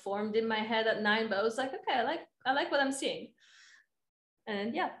well formed in my head at 9, but I was like, okay, I like what I'm seeing.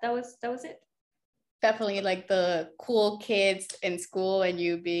 And yeah, that was it. Definitely like the cool kids in school and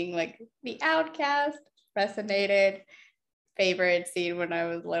you being like the outcast resonated. Favorite scene when I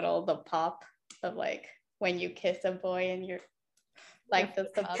was little, the pop of like when you kiss a boy and you're like the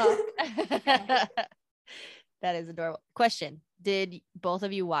pop. That is adorable. Question: did both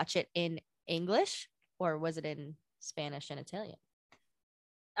of you watch it in English or was it in Spanish and Italian?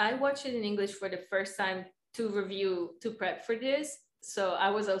 I watched it in English for the first time to prep for this. So I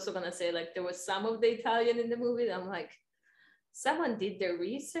was also gonna say like there was some of the Italian in the movie. I'm like, someone did their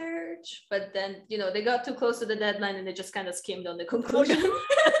research, but then they got too close to the deadline and they just kind of skimmed on the conclusion.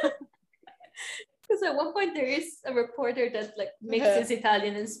 Because at one point there is a reporter that like mixes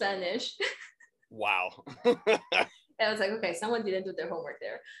Italian and Spanish. Wow. I was like, okay, someone didn't do their homework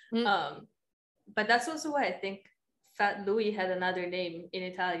there. Mm. But that's also why I think Fat Louis had another name in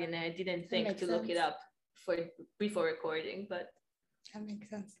Italian and I didn't think to look it up before recording, but that makes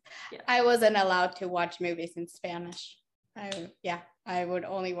sense. Yeah. I wasn't allowed to watch movies in Spanish. I would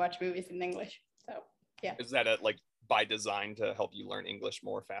only watch movies in English. So yeah. Is that like by design to help you learn English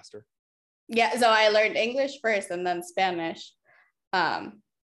more faster? Yeah, so I learned English first and then Spanish.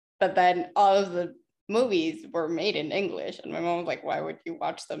 But then all of the movies were made in English. And my mom was like, why would you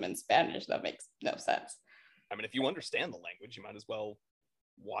watch them in Spanish? That makes no sense. I mean, if you understand the language, you might as well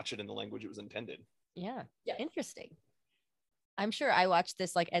watch it in the language it was intended. Yeah. Yeah. Interesting. I'm sure I watched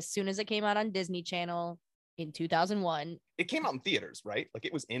this like as soon as it came out on Disney Channel in 2001. It came out in theaters, right? Like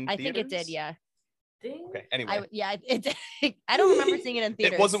it was in I theaters? think it did, yeah. think. Okay. Anyway, I don't remember seeing it in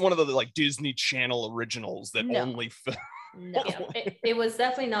theaters. it wasn't one of the like Disney Channel originals that No. only. No. Yeah, it was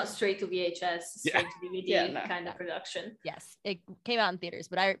definitely not straight to VHS, straight Yeah. to DVD Yeah, no. kind of production. Yes, it came out in theaters,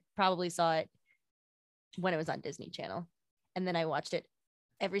 but I probably saw it when it was on Disney Channel, and then I watched it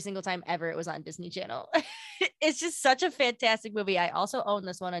every single time ever it was on Disney Channel. It's just such a fantastic movie. I also own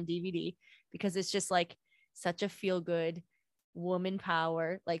this one on DVD because it's just like such a feel good woman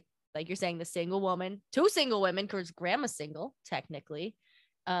power, like you're saying, the single woman, 2 single women, because grandma's single technically.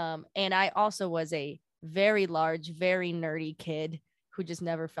 And I also was a very large, very nerdy kid who just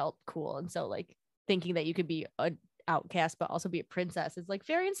never felt cool, and so like thinking that you could be an outcast but also be a princess is like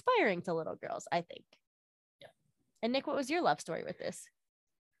very inspiring to little girls, I think. Yeah. And Nick, what was your love story with this?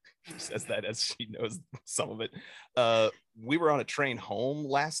 She says that as she knows some of it. We were on a train home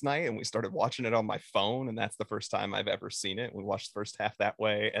last night and we started watching it on my phone, and that's the first time I've ever seen it. We watched the first half that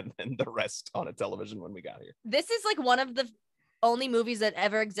way and then the rest on a television when we got here. This is like one of the only movies that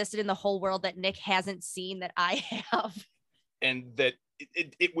ever existed in the whole world that Nick hasn't seen that I have. And that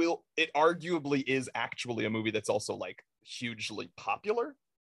it arguably is actually a movie that's also like hugely popular,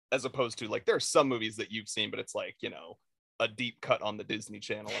 as opposed to like there are some movies that you've seen, but it's like, you know, a deep cut on the Disney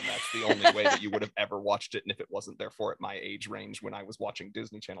Channel, and that's the only way that you would have ever watched it. And if it wasn't therefore at my age range when I was watching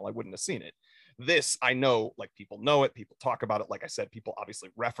Disney Channel, I wouldn't have seen it. This, I know, like people know it, people talk about it. Like I said, people obviously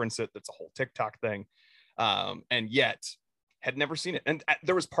reference it. That's a whole TikTok thing. And yet had never seen it. And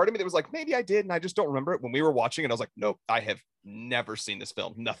there was part of me that was like, maybe I did, and I just don't remember it. When we were watching it, I was like, nope, I have never seen this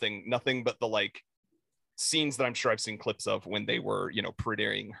film. Nothing but the like scenes that I'm sure I've seen clips of when they were, you know,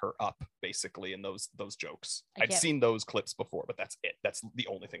 prettying her up basically, and those jokes. I'd seen those clips before, but that's it. That's the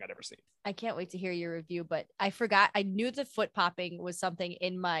only thing I'd ever seen. I can't wait to hear your review, but I forgot. I knew the foot popping was something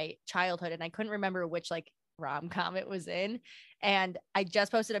in my childhood, and I couldn't remember which like rom-com it was in. And I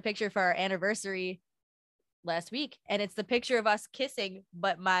just posted a picture for our anniversary last week, and it's the picture of us kissing,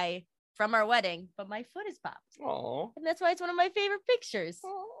 but from our wedding, but my foot is popped. Oh, And that's why it's one of my favorite pictures.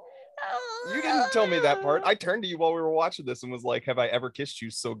 you didn't tell me that part. I turned to you while we were watching this and was like, have I ever kissed you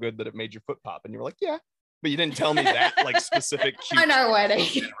so good that it made your foot pop? And you were like, yeah, but you didn't tell me that like specific cute On our wedding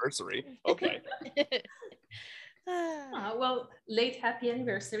anniversary. Okay. Well, late happy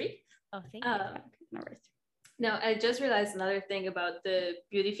anniversary. Oh, thank you. Now, I just realized another thing about the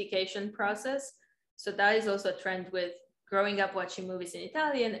beautification process. So that is also a trend with growing up watching movies in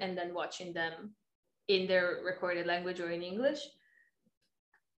Italian and then watching them in their recorded language or in English.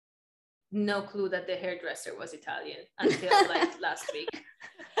 No clue that the hairdresser was Italian until like last week.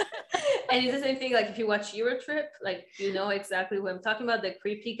 And it's the same thing, like if you watch Eurotrip, like you know exactly who I'm talking about, the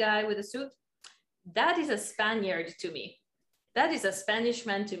creepy guy with the suit. That is a Spaniard to me. That is a Spanish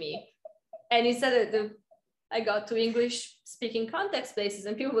man to me. And instead of I got to English speaking context places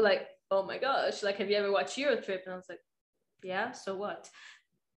and people were like, oh my gosh, like, have you ever watched Eurotrip? And I was like, yeah, so what?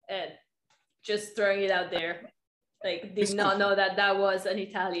 And just throwing it out there. Like, did not know that was an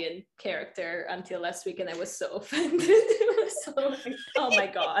Italian character until last week, and I was so offended. It was so like, oh my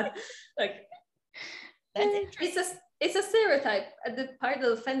god! Like, it's a stereotype. The part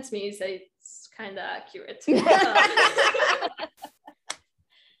that offends me is that it's kind of accurate.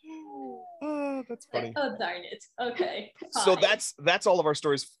 Oh, that's funny. Like, oh darn it! Okay. So fine. that's all of our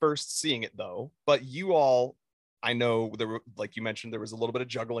stories first seeing it though. But you all, I know there were, like you mentioned, there was a little bit of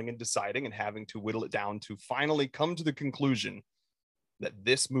juggling and deciding and having to whittle it down to finally come to the conclusion that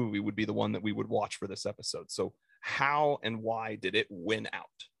this movie would be the one that we would watch for this episode. So how and why did it win out?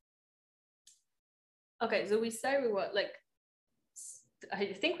 Okay, so we started with what, like,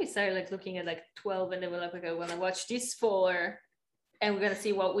 I think we started like looking at like 12, and then we're like, okay, we're gonna watch these 4, and we're gonna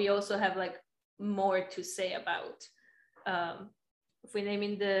see what we also have like more to say about. If we name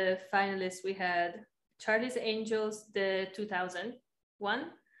in the finalists, we had Charlie's Angels, the 2001,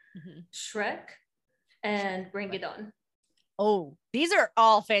 Shrek, and Bring It On. Oh, these are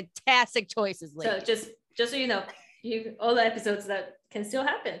all fantastic choices, ladies. So just so you know, all the episodes that can still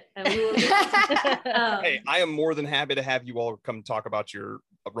happen, and we will. Hey, I am more than happy to have you all come talk about your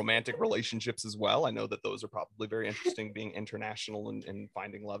romantic relationships as well. I know that those are probably very interesting, being international and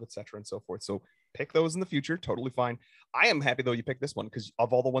finding love, etc., and so forth. So pick those in the future. Totally fine. I am happy though you picked this one, because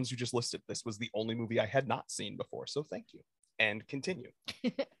of all the ones you just listed, this was the only movie I had not seen before. So thank you, and continue.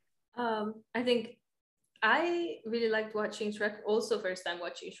 I think I really liked watching Shrek. Also, first time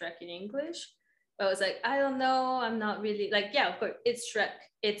watching Shrek in English. But I was like, I don't know. I'm not really like, yeah, of course, it's Shrek.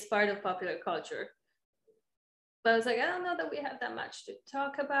 It's part of popular culture. But I was like, I don't know that we have that much to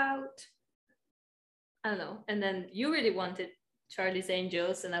talk about. I don't know. And then you really wanted Charlie's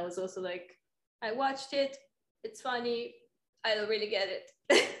Angels. And I was also like, I watched it. It's funny. I don't really get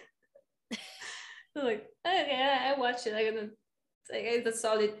it. Like, okay, I watched it. It's a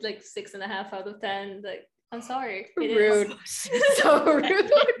solid like 6.5 out of 10. Like, I'm sorry. It is. Rude. So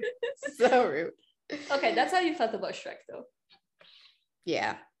rude. So rude. Okay, that's how you felt about Shrek, though.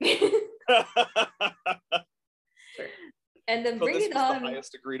 Yeah. And then So Bring this It was On. the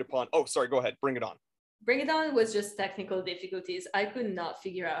highest agreed upon. Oh, sorry. Go ahead. Bring it on. Bring It On was just technical difficulties. I could not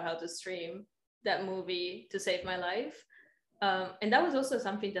figure out how to stream that movie to save my life. And that was also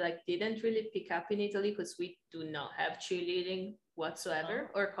something that I didn't really pick up in Italy because we do not have cheerleading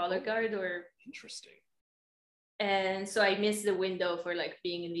whatsoever or color guard or. Interesting. And so I missed the window for like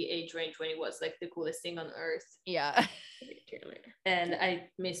being in the age range when it was like the coolest thing on earth. Yeah. And I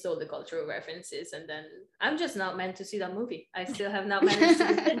missed all the cultural references. And then I'm just not meant to see that movie. I still have not managed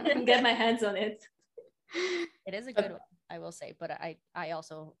to get my hands on it. It is a good one, I will say. But I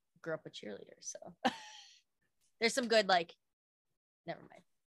also grew up a cheerleader, so there's some good, like, never mind.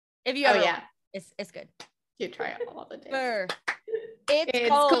 If you ever, it's good. You try it all the day. Brr. It's It's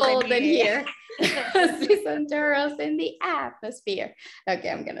cold in here. See some churros in the atmosphere. Okay,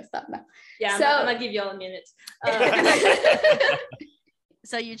 I'm gonna stop now. Yeah, So- I'm gonna give you all a minute.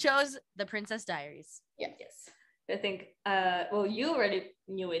 So you chose The Princess Diaries. Yes. I think, well, you already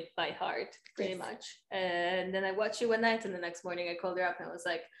knew it by heart, pretty much. And then I watched it one night, and the next morning I called her up and I was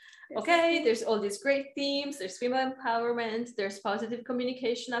like, okay, there's all these great themes. There's female empowerment. There's positive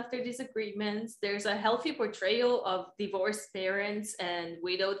communication after disagreements. There's a healthy portrayal of divorced parents and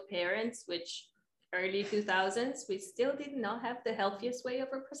widowed parents, which early 2000s, we still did not have the healthiest way of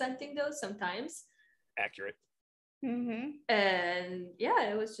representing those sometimes. Accurate. Mm-hmm. And yeah,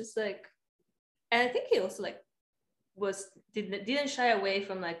 it was just like, and I think he also like didn't shy away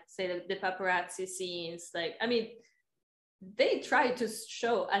from like say the paparazzi scenes. Like, I mean, they tried to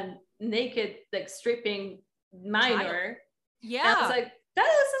show a naked like stripping minor. Yeah. And I was like, that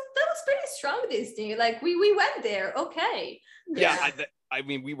was pretty strong, Disney. Like we went there, okay. Yeah. I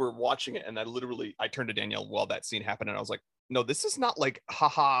mean, we were watching it, and I turned to Danielle while that scene happened, and I was like, no, this is not like,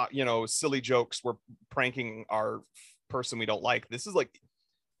 haha, silly jokes. We're pranking our person we don't like. This is like,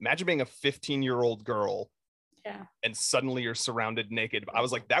 imagine being a 15-year-old girl. Yeah. And suddenly you're surrounded naked. I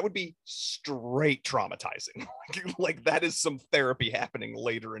was like, that would be straight traumatizing. Like that is some therapy happening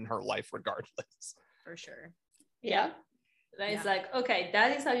later in her life, regardless. For sure. Yeah. And it's like, okay,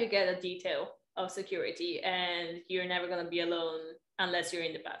 that is how you get a detail of security, and you're never gonna be alone unless you're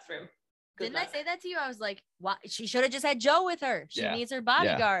in the bathroom. Good Didn't luck. I say that to you? I was like, "What? She should have just had Joe with her. She Yeah. needs her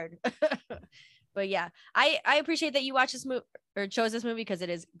bodyguard." But yeah, I appreciate that you watched this movie or chose this movie because it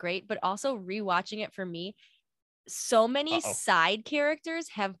is great. But also rewatching it for me, so many side characters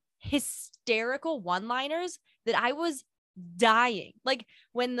have hysterical one-liners that I was dying. Like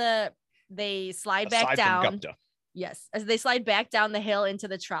when they slide back Aside down. from Gupta. Yes, as they slide back down the hill into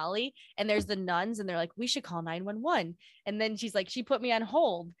the trolley, and there's the nuns, and they're like, we should call 911. And then she's like, she put me on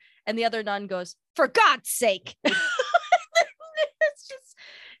hold. And the other nun goes, for God's sake. It's just,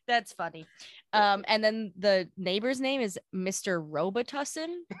 that's funny. And then the neighbor's name is Mr.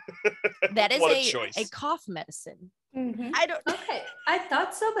 Robitussin. That is What a a choice. cough medicine. Mm-hmm. I don't. Okay, I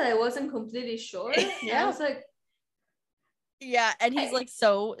thought so, but I wasn't completely sure. Yeah. I was like, Yeah, and he's like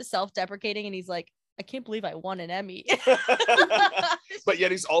so self-deprecating, and he's like, I can't believe I won an Emmy. But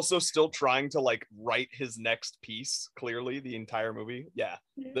yet he's also still trying to like write his next piece, clearly, the entire movie. Yeah.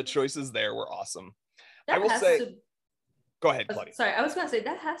 The choices there were awesome. that I will has say, to. go ahead, Claudia. Sorry, I was gonna say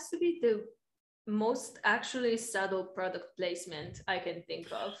that has to be the most actually subtle product placement I can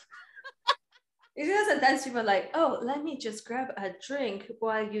think of. Because sometimes people are like, oh, let me just grab a drink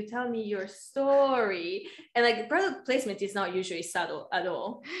while you tell me your story. And like product placement is not usually subtle at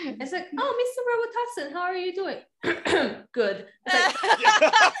all. It's like, oh, Mr. Robotussin, how are you doing? Good. It's like,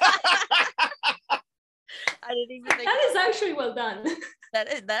 I didn't even think that is actually well done.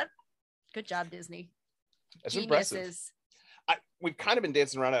 that. Good job, Disney. That's impressive. Geniuses. We've kind of been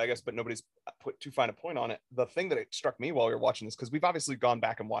dancing around it, I guess, but nobody's put too fine a point on it. The thing that it struck me while we were watching this, because we've obviously gone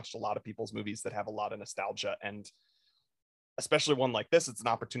back and watched a lot of people's movies that have a lot of nostalgia, and especially one like this, it's an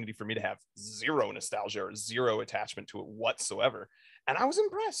opportunity for me to have zero nostalgia or zero attachment to it whatsoever. And I was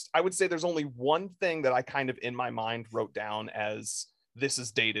impressed. I would say there's only one thing that I kind of in my mind wrote down as this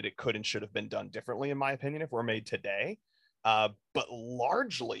is dated. It could and should have been done differently, in my opinion, if we're made today. But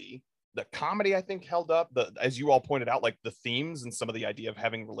largely, the comedy, I think, held up. As you all pointed out, like the themes and some of the idea of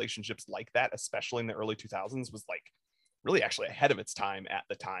having relationships like that, especially in the early 2000s, was like really actually ahead of its time at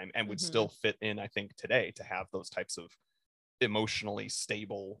the time, and would still fit in, I think, today to have those types of emotionally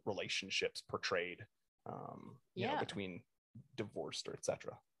stable relationships portrayed, between divorced or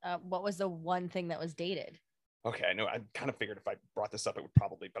etc. What was the one thing that was dated? Okay, I know. I kind of figured if I brought this up, it would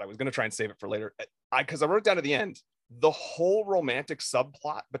probably, but I was going to try and save it for later. Because I wrote it down at the end, the whole romantic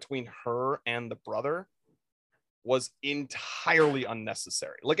subplot between her and the brother was entirely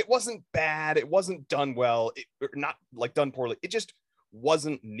unnecessary. Like, it wasn't bad. It wasn't done well. Not like done poorly. It just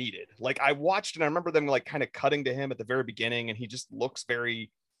wasn't needed. Like, I watched and I remember them like kind of cutting to him at the very beginning, and he just looks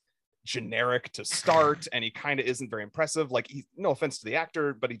very generic to start, and he kind of isn't very impressive. Like, no offense to the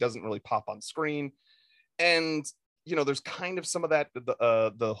actor, but he doesn't really pop on screen. And there's kind of some of that,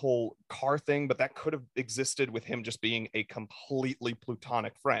 the whole car thing, but that could have existed with him just being a completely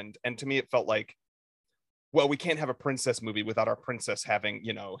platonic friend. And to me, it felt like, well, we can't have a princess movie without our princess having,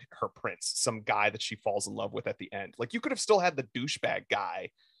 her prince, some guy that she falls in love with at the end. Like, you could have still had the douchebag guy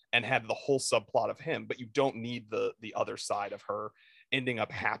and had the whole subplot of him, but you don't need the other side of her ending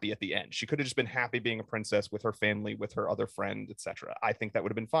up happy at the end. She could have just been happy being a princess with her family, with her other friend, etc. I think that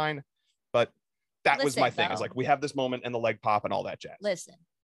would have been fine, but that was my thing. Is like, we have this moment and the leg pop and all that jazz. Listen,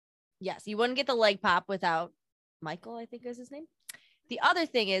 yes, you wouldn't get the leg pop without Michael, I think is his name. The other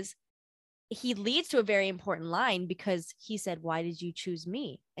thing is, he leads to a very important line, because he said, "Why did you choose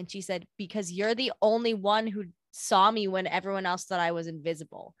me?" And she said, "Because you're the only one who saw me when everyone else thought I was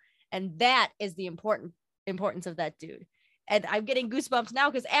invisible." And that is the importance of that dude. And I'm getting goosebumps now,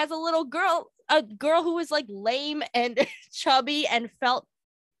 because as a little girl, a girl who was like lame and chubby and felt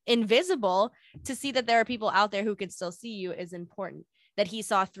invisible, to see that there are people out there who can still see you is important. That he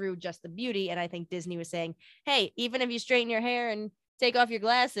saw through just the beauty. And I think Disney was saying, hey, even if you straighten your hair and take off your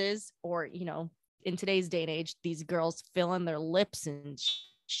glasses, or in today's day and age, these girls fill in their lips and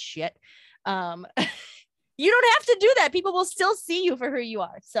shit, you don't have to do that. People will still see you for who you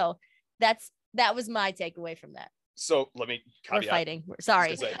are. So that was my takeaway from that. So let me caveat. We're fighting.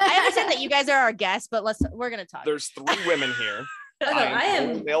 Sorry. I understand that you guys are our guests, but we're gonna talk. There's 3 women here. I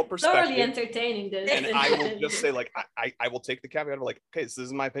am male perspective, thoroughly entertaining this. And I will just say, like, I will take the caveat of like, okay, this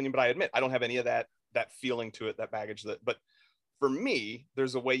is my opinion, but I admit I don't have any of that feeling to it, that baggage. But for me,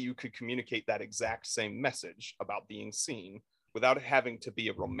 there's a way you could communicate that exact same message about being seen without it having to be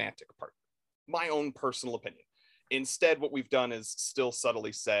a romantic partner. My own personal opinion. Instead, what we've done is still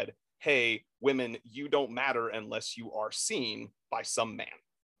subtly said, hey, women, you don't matter unless you are seen by some man.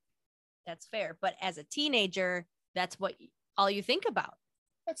 That's fair. But as a teenager, that's all you think about.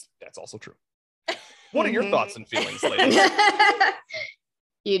 That's also true. What are your thoughts and feelings, ladies?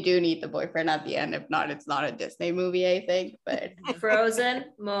 You do need the boyfriend at the end. If not, it's not a Disney movie, I think. But Frozen,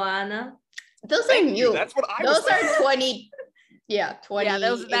 Moana. Those are new. That's what I was Those are 20. Yeah, 20. Yeah,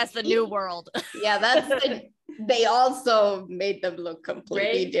 that's the new world. Yeah, they also made them look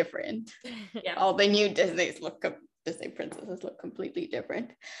completely different. Yeah. All the new Disney princesses look completely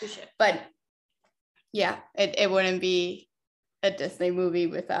different. Sure. But yeah, it wouldn't be a Disney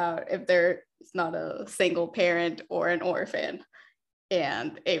movie if there's not a single parent or an orphan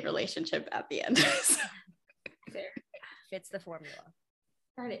and a relationship at the end. Fair. Fits the formula.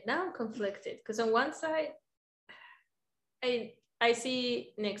 Darn it, now I'm conflicted, because on one side, I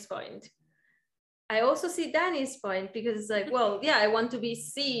see Nick's point. I also see Danny's point, because it's like, well, yeah, I want to be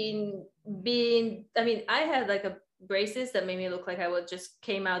seen I had like a braces that made me look like I just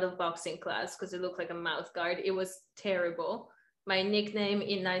came out of boxing class, because it looked like a mouth guard. It was terrible. My nickname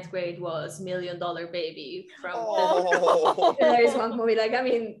in 9th grade was $1 Million Baby from the Diaries movie. Like,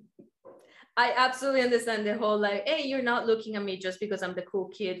 I absolutely understand the whole, like, hey, you're not looking at me just because I'm the cool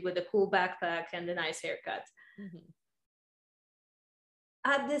kid with the cool backpack and the nice haircut. Mm-hmm.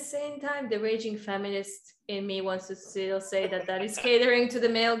 At the same time, the raging feminist in me wants to still say that is catering to the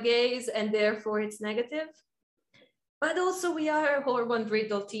male gaze and therefore it's negative. But also we are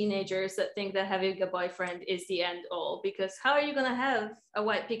hormone-riddled teenagers that think that having a boyfriend is the end all, because how are you going to have a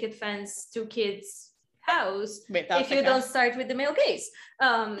white picket fence, 2 kids house if you don't start with the male gaze?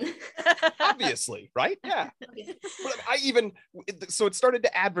 Obviously, right? Yeah. So it started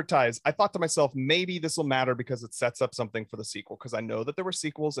to advertise. I thought to myself, maybe this will matter because it sets up something for the sequel, because I know that there were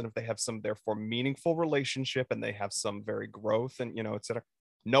sequels, and if they have some therefore meaningful relationship and they have some very growth and etc.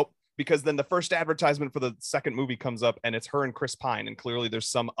 Nope. Because then the first advertisement for the second movie comes up and it's her and Chris Pine, and clearly there's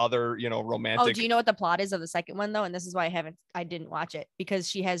some other, romantic. Oh, do you know what the plot is of the second one though? And this is why I didn't watch it, because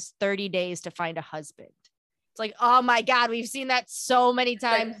she has 30 days to find a husband. It's like, oh my God, we've seen that so many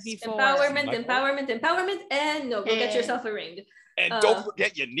times before. Empowerment, and no, go get yourself a ring. And don't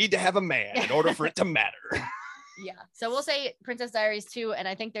forget, you need to have a man in order for it to matter. Yeah. So we'll say Princess Diaries 2, and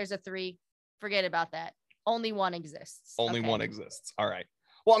I think there's a 3. Forget about that. Only one exists. Only one exists. All right.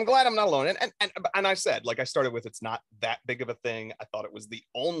 Well, I'm glad I'm not alone. And I said, like I started with, it's not that big of a thing. I thought it was the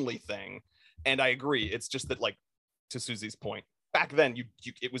only thing. And I agree. It's just that, like, to Susie's point, back then you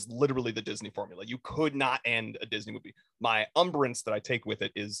it was literally the Disney formula. You could not end a Disney movie. My umbrance that I take with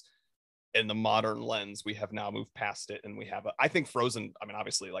it is, in the modern lens, we have now moved past it, and we have I think Frozen, I mean,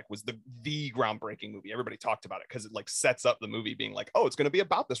 obviously, like, was the groundbreaking movie. Everybody talked about it because it like sets up the movie being like, oh, it's going to be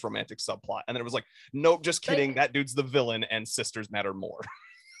about this romantic subplot, and then it was like, nope, just kidding, that dude's the villain and sisters matter more.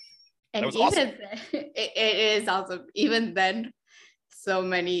 And was even awesome. it is awesome. Even then, so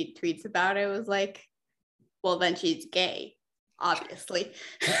many tweets about it was like, well, then she's gay, obviously.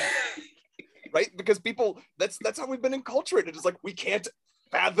 Right? Because people, that's how we've been enculturated. It's like, we can't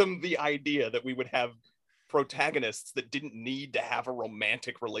fathom the idea that we would have protagonists that didn't need to have a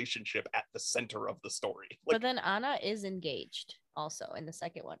romantic relationship at the center of the story. Like, but then Anna is engaged also in the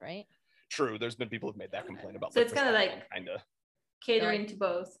second one, right? true, there's been people who've made that complaint about. So it's kind of like catering Like- to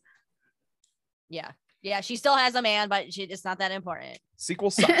both. Yeah, she still has a man, but it's not that important. sequel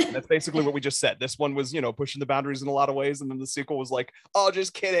sucked. That's basically what we just said. This one was, pushing the boundaries in a lot of ways, and then the sequel was like, oh,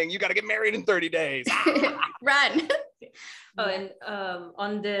 just kidding, you got to get married in 30 days. Run. Oh, and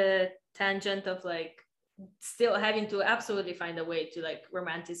on the tangent of like still having to absolutely find a way to like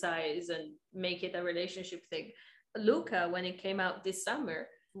romanticize and make it a relationship thing. Luca, when it came out this summer.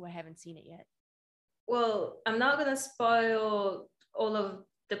 Oh, I haven't seen it yet. Well, I'm not gonna spoil all of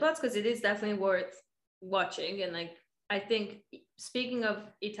the plots because it is definitely worth watching. And like, I think, speaking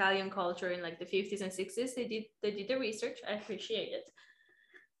of Italian culture in like the 50s and 60s, they did the research. I appreciate it.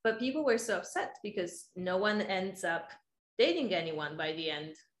 But people were so upset because no one ends up dating anyone by the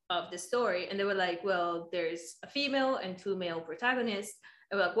end of the story. And they were like, well, there's a female and 2 male protagonists.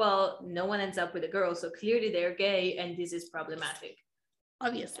 And we're like, well, no one ends up with a girl, so clearly they're gay and this is problematic.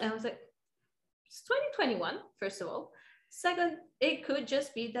 Obviously. And I was like, it's 2021, first of all. Second, it could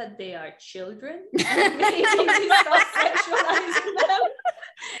just be that they are children. Maybe stop sexualizing them.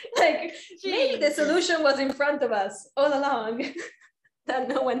 Like, maybe the solution was in front of us all along. That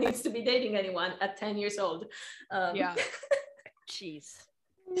no one needs to be dating anyone at 10 years old. Yeah. Jeez.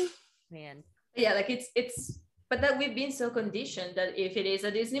 Man. Yeah, like it's but that we've been so conditioned that if it is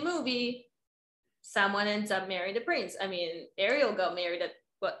a Disney movie, someone ends up marrying the prince. I mean, Ariel got married at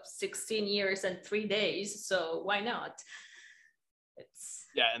 16 years and 3 days, so why not? It's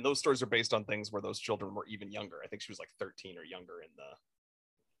And those stories are based on things where those children were even younger. I think she was like 13 or younger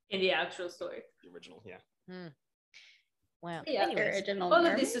in the actual story. the original. Wow. Yeah. Anyways, Original. All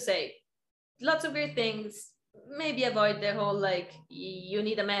of this to say, lots of great things. Maybe avoid the whole like you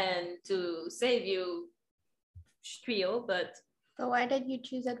need a man to save you spiel, but So why did you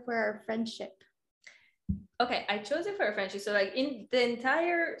choose it for our friendship? okay, I chose it for a friendship. So like in the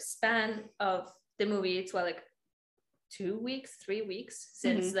entire span of the movie, it's like 2 weeks, 3 weeks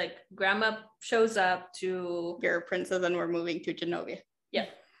since like grandma shows up to You're a princess and we're moving to Genovia. yeah.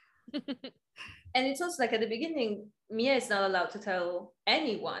 And it's also like at the beginning, Mia is not allowed to tell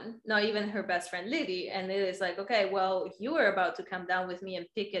anyone, not even her best friend Lily. And it is like, okay, well, you were about to come down with me and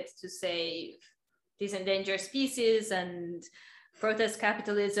picket to save these endangered species and protest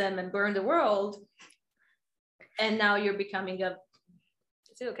capitalism and burn the world. And now you're becoming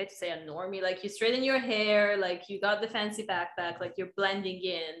is it okay to say a normie? Like you straighten your hair, like you got the fancy backpack, like you're blending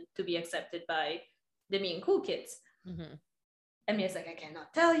in to be accepted by the mean cool kids. mm-hmm. And Mia's like, I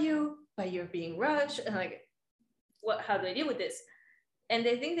cannot tell you, but you're being rushed. And like, how do I deal with this? And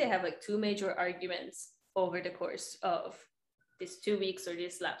they think they have like 2 major arguments over the course of this 2 weeks or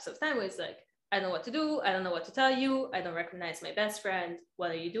this lapse of time where it's like, I don't know what to do. I don't know what to tell you. I don't recognize my best friend.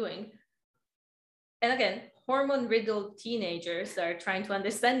 What are you doing? And again, hormone-riddled teenagers that are trying to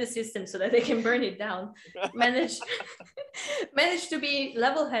understand the system so that they can burn it down, manage to be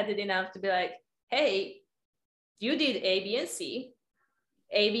level-headed enough to be like, hey, you did A, B, and C.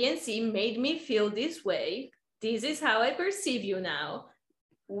 A, B, and C made me feel this way. This is how I perceive you now.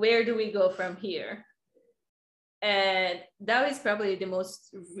 Where do we go from here? And that is probably the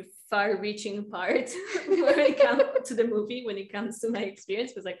most far-reaching part when it comes to the movie, when it comes to my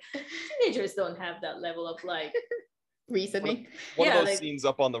experience, was like, teenagers don't have that level of like Reasoning. One Yeah, of those like- scenes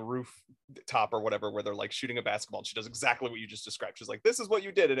up on the roof top or whatever, where they're like shooting a basketball and she does exactly what you just described. She's like, this is what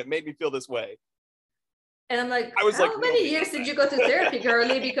you did and it made me feel this way. And I'm like, I was how like, many no, years did you go to therapy,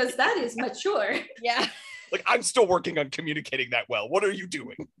 girly? Because that is mature. Yeah. Like, I'm still working on communicating that well. What are you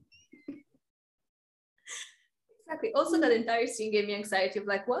doing? Exactly. Also, that entire scene gave me anxiety of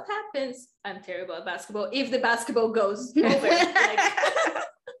like, what happens? I'm terrible at basketball. If the basketball goes over, like,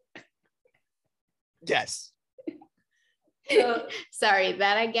 Yes. so, Sorry,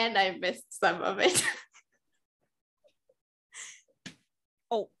 that again, I missed some of it.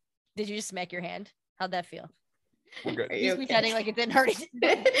 Oh, did you just smack your hand? How'd that feel? We're good. Are He's you okay? pretending like it didn't hurt.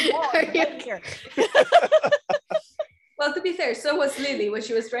 Are you okay? Here. Well, to be fair, so was Lily when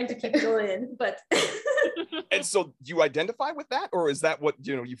she was trying to keep it all in, but And so do you identify with that, or is that what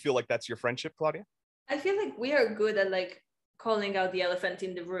you feel like that's your friendship, Claudia? I feel like we are good at like calling out the elephant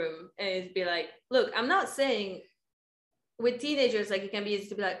in the room and it'd be like, look, I'm not saying with teenagers, like it can be easy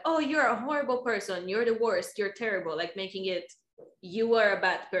to be like, oh, you're a horrible person, you're the worst, you're terrible, like making it you are a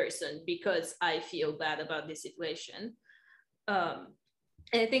bad person because I feel bad about this situation. And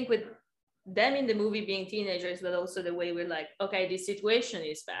I think with them in the movie being teenagers, but also the way we're like, okay, this situation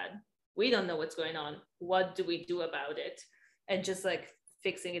is bad, we don't know what's going on, what do we do about it, and just like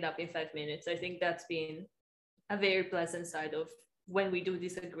fixing it up in 5 minutes. I think that's been a very pleasant side of when we do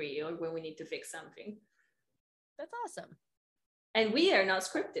disagree or when we need to fix something. That's awesome. And we are not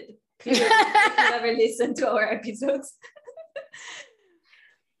scripted. If you ever listen to our episodes.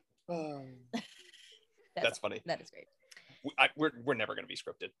 That's funny. That is great. We're never going to be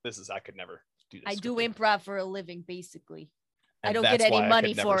scripted. I could never do this. I do scripted. improv for a living, basically. And I don't get that's any why I money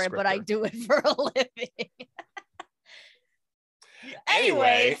could never for it, script but I her. do it for a living.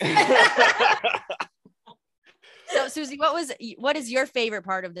 Anyway. So Susie, what is your favorite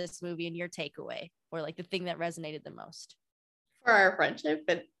part of this movie and your takeaway, or like the thing that resonated the most? For our friendship,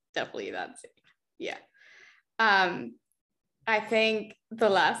 but definitely that's it. Yeah. I think the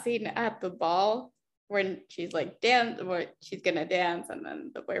last scene at the ball when she's like she's gonna dance and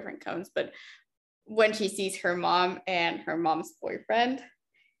then the boyfriend comes, but when she sees her mom and her mom's boyfriend,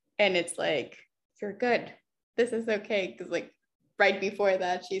 and it's like, you're good, this is okay, because like right before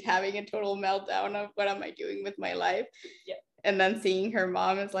that she's having a total meltdown of what am I doing with my life. Yeah. And then seeing her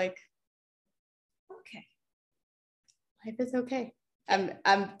mom is like, okay, life is okay.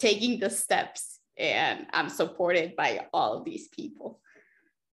 I'm taking the steps and I'm supported by all of these people.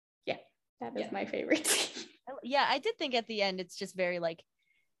 Yeah, that is my favorite. Yeah, I did think at the end it's just very like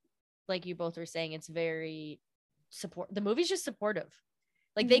you both were saying, it's very the movie's just supportive.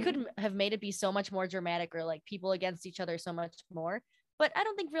 Like they could have made it be so much more dramatic or like people against each other so much more, but I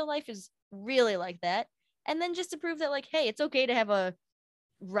don't think real life is really like that. And then just to prove that like, hey, it's okay to have a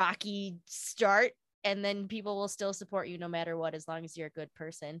rocky start and then people will still support you no matter what, as long as you're a good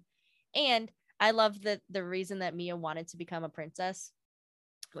person. And I love that the reason that Mia wanted to become a princess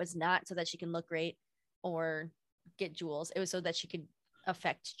was not so that she can look great or get jewels. It was so that she could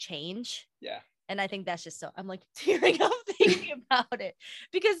affect change. Yeah. And I think that's just so, I'm like tearing up thinking about it,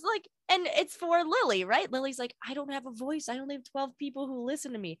 because like, and it's for Lily, right? Lily's like, I don't have a voice. I only have 12 people who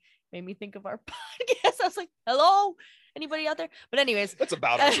listen to me. Made me think of our podcast. I was like, hello, anybody out there? But anyways, that's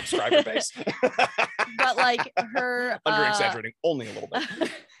about our subscriber base. But like her under exaggerating only a little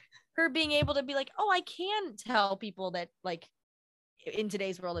bit. Her being able to be like, oh, I can tell people that like in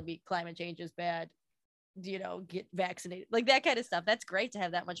today's world, climate change is bad, get vaccinated, like that kind of stuff. That's great to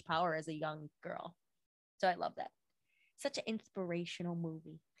have that much power as a young girl. So I love that. Such an inspirational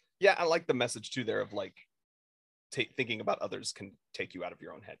movie. Yeah, I like the message too there of like thinking about others can take you out of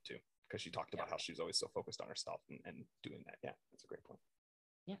your own head too, because she talked about how she's always so focused on herself and doing that. Yeah, that's a great point.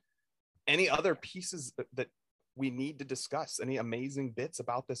 Yeah. Any other pieces that we need to discuss? Any amazing bits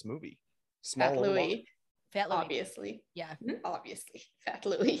about this movie? Fat Louis. Obviously. Yeah. Obviously. Fat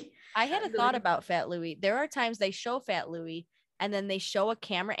Louis. I had a thought about Fat Louis. There are times they show Fat Louis and then they show a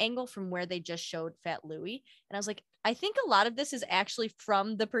camera angle from where they just showed Fat Louis. And I was like, I think a lot of this is actually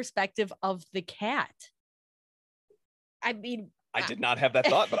from the perspective of the cat. I mean, I did not have that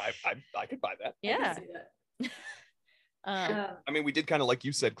thought, but I could buy that. Yeah. I mean, we did kind of, like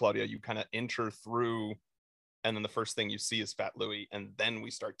you said, Claudia, you kind of enter through, and then the first thing you see is Fat Louis, and then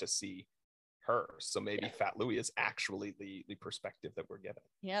we start to see her. So maybe Fat Louis is actually the perspective that we're getting.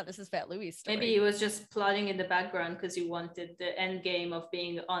 Yeah, this is Fat Louis' story. Maybe he was just plotting in the background because he wanted the end game of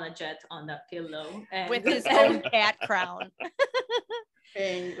being on a jet on that pillow and with his own cat crown.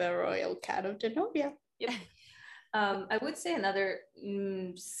 Being the royal cat of Genovia. Yep. I would say another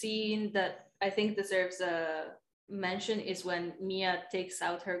scene that I think deserves a mention is when Mia takes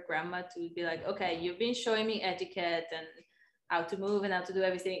out her grandma to be like, okay, you've been showing me etiquette and how to move and how to do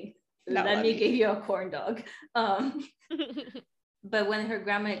everything. Let me give you a corn dog. But when her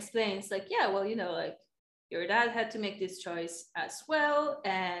grandma explains, like, yeah, well, like your dad had to make this choice as well.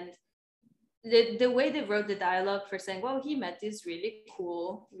 And the way they wrote the dialogue for saying, well, he met this really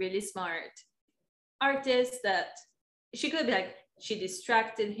cool, really smart artist that she could be like, she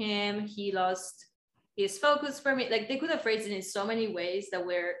distracted him, he lost his focus for me. Like they could have phrased it in so many ways that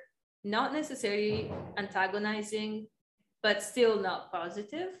were not necessarily antagonizing, but still not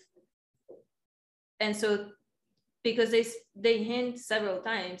positive. And so because they hint several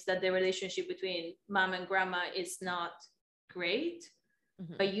times that the relationship between mom and grandma is not great,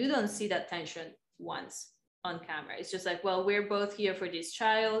 but you don't see that tension once. on camera. It's just like, well, we're both here for this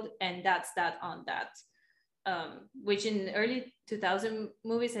child, and that's that on that. Which in early 2000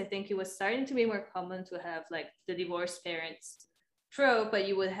 movies, I think it was starting to be more common to have like the divorced parents trope, but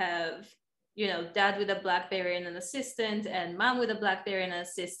you would have, you know, dad with a BlackBerry and an assistant, and mom with a BlackBerry and an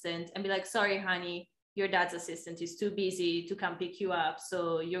assistant, and be like, sorry, honey, your dad's assistant is too busy to come pick you up,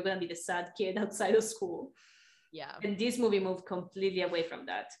 so you're gonna be the sad kid outside of school. Yeah. And this movie moved completely away from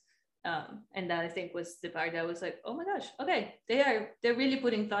that. And that I think was the part that was like, oh my gosh, okay, they're really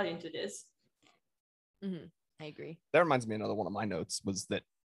putting thought into this. Mm-hmm. I agree. That reminds me, another one of my notes was that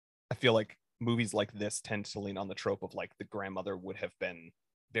I feel like movies like this tend to lean on the trope of like the grandmother would have been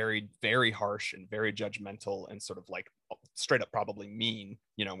very, very harsh and very judgmental and sort of like straight up probably mean,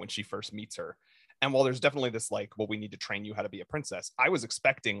 you know, when she first meets her. And while there's definitely this like, well, we need to train you how to be a princess, I was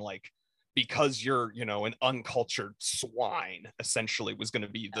expecting like, because you're, you know, an uncultured swine, essentially was going to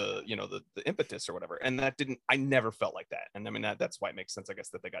be the, you know, the impetus or whatever. And that didn't, I never felt like that. And I mean, that's why it makes sense, I guess,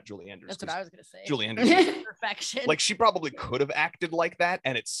 that they got Julie Andrews. That's what I was going to say. Julie Andrews, perfection. like she probably could have acted like that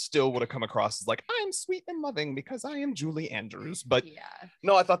and it still would have come across as like, I'm sweet and loving because I am Julie Andrews. But yeah,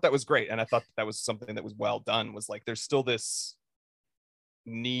 no, I thought that was great. And I thought that was something that was well done, was like, there's still this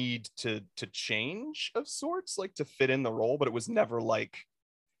need to change of sorts, like to fit in the role, but it was never like,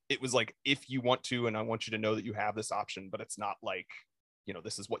 it was like, if you want to, and I want you to know that you have this option, but it's not like, you know,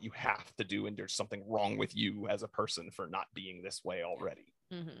 this is what you have to do and there's something wrong with you as a person for not being this way already.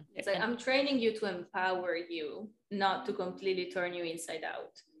 mm-hmm. It's like, I'm training you to empower you, not to completely turn you inside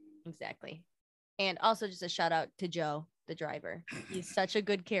out. Exactly. And also just a shout out to Joe, the driver. He's such a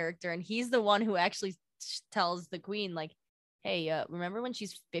good character, and he's the one who actually tells the queen like, hey, remember when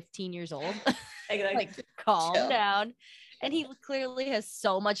she's 15 years old? Like, calm down. And he clearly has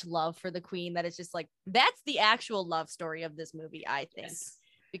so much love for the queen that it's just like, that's the actual love story of this movie, I think. Yes.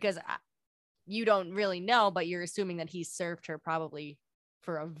 Because you don't really know, but you're assuming that he's served her probably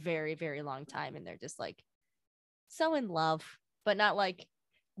for a very, very long time. And they're just like so in love, but not like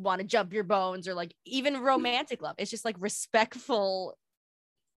want to jump your bones or like even romantic love. It's just like respectful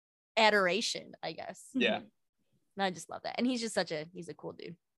adoration, I guess. Yeah. And I just love that. And he's just he's a cool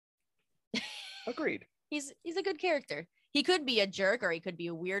dude. Agreed. He's a good character. He could be a jerk or he could be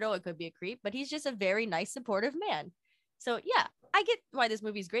a weirdo. It could be a creep, but he's just a very nice, supportive man. So yeah, I get why this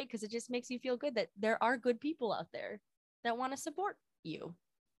movie is great, because it just makes you feel good that there are good people out there that want to support you.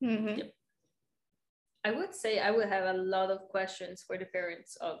 Mm-hmm. Yep. I would say I would have a lot of questions for the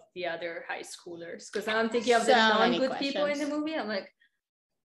parents of the other high schoolers, because I'm thinking of the non-good people in the movie. I'm like,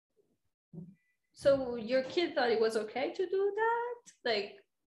 so your kid thought it was okay to do that? Like,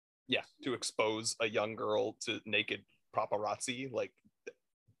 yeah, to expose a young girl to naked paparazzi, like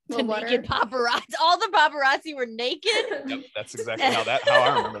the naked paparazzi. All the paparazzi were naked. Yep, that's exactly how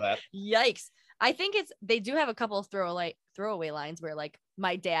I remember that. Yikes. I think they do have a couple of throwaway lines where like,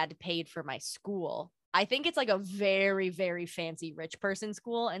 my dad paid for my school. I think it's like a very, very fancy rich person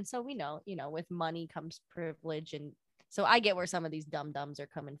school. And so we know, you know, with money comes privilege. And so I get where some of these dum-dums are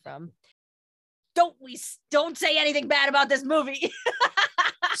coming from. Don't say anything bad about this movie.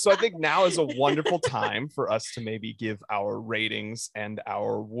 So I think now is a wonderful time for us to maybe give our ratings and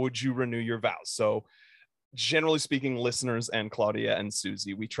our would you renew your vows. So generally speaking, listeners and Claudia and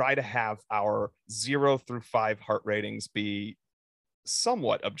Susie, we try to have our 0 through 5 heart ratings be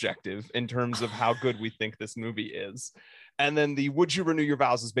somewhat objective in terms of how good we think this movie is. And then the would you renew your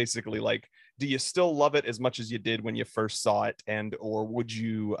vows is basically like, do you still love it as much as you did when you first saw it, and or would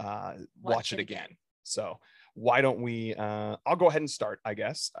you watch it again? So why don't we I'll go ahead and start, I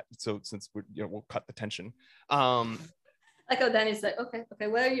guess. So since we're, you know, we'll cut the tension. Like how Danny's like, okay,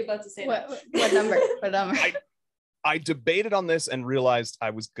 what are you about to say? What number? I debated on this and realized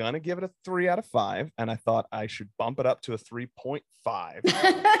I was gonna give it a 3 out of 5, and I thought I should bump it up to a 3.5.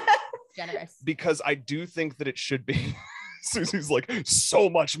 Generous. Because I do think that it should be. Susie's like, so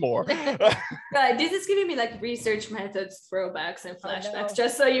much more. This is giving me like research methods, throwbacks, and flashbacks,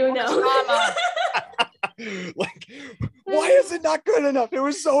 just so you know. Like, why is it not good enough? It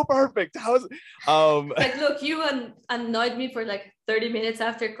was so perfect. How is it? Like, look, you annoyed me for like 30 minutes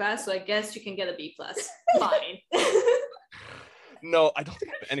after class, so I guess you can get a B+. Fine. No, I don't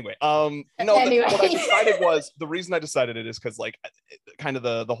think. Anyway, no. Anyway. What I decided was, the reason I decided it is because like, kind of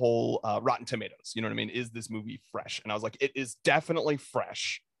the whole Rotten Tomatoes. You know what I mean? Is this movie fresh? And I was like, it is definitely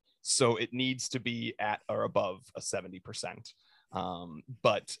fresh, so it needs to be at or above a 70%.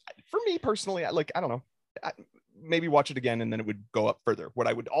 But for me personally, I don't know. Maybe watch it again and then it would go up further. What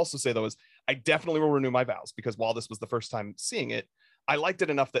I would also say though is, I definitely will renew my vows, because while this was the first time seeing it, I liked it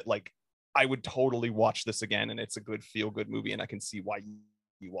enough that like I would totally watch this again, and it's a good feel-good movie, and I can see why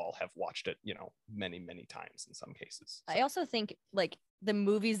you all have watched it, many, many times in some cases. I also think like the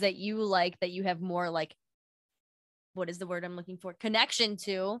movies that you like, that you have more like, what is the word I'm looking for? Connection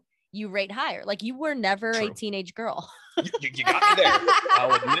to, you rate higher. Like you were never True. a teenage girl. You got me there.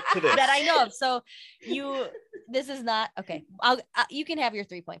 I'll admit to this. That I know of. So this is not okay. You can have your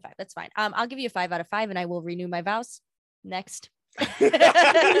 3.5. That's fine. I'll give you a 5 out of 5 and I will renew my vows. Next. Go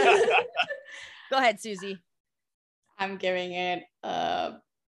ahead, Susie. I'm giving it a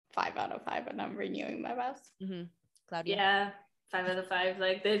 5 out of 5 and I'm renewing my vows. Mm-hmm. Claudia. Yeah, 5 out of 5.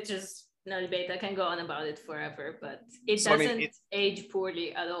 Like there's just no debate. I can go on about it forever, but it doesn't age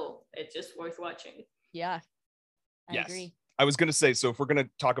poorly at all. It's just worth watching. Yeah, I agree. I was going to say, so if we're going to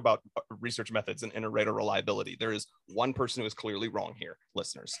talk about research methods and inter-rater reliability, there is one person who is clearly wrong here,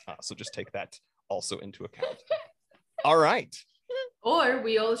 listeners. So just take that also into account. All right. Or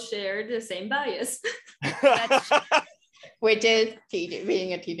we all share the same bias. Which is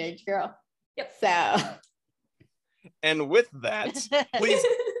being a teenage girl. Yep. So. And with that, please,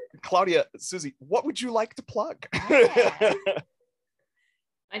 Claudia, Susie, what would you like to plug? My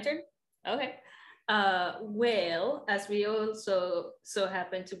turn? Okay. Well, as we also so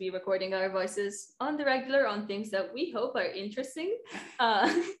happen to be recording our voices on the regular on things that we hope are interesting,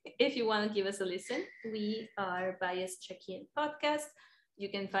 if you want to give us a listen, we are Bias Check-In Podcast. You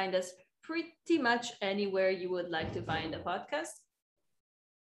can find us pretty much anywhere you would like to find a podcast.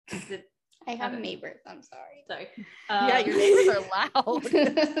 I have neighbors. I'm sorry. Sorry. Yeah, your neighbors are loud.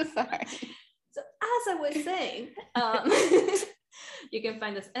 Sorry. So as I was saying, you can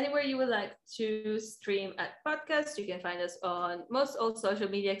find us anywhere you would like to stream at podcasts. You can find us on most all social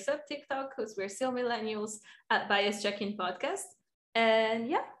media except TikTok, because we're still millennials, at Bias Check-In Podcast. And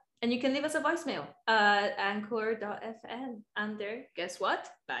yeah, and you can leave us a voicemail at anchor.fm under, guess what?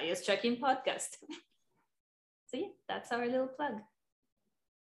 Bias Check-In Podcast. So yeah, that's our little plug.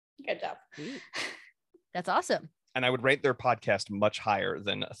 Good job. That's awesome. And I would rate their podcast much higher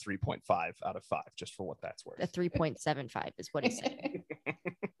than a 3.5 out of 5, just for what that's worth. A 3.75 is what he's saying.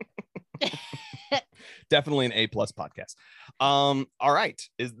 Definitely an A+ podcast. All right.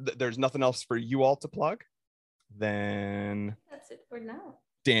 There's nothing else for you all to plug? Then That's it for now.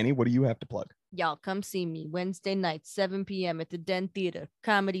 Danny, what do you have to plug? Y'all come see me Wednesday night, 7 p.m. at the Den Theater,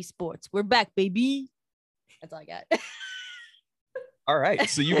 Comedy Sports. We're back, baby. That's all I got. All right.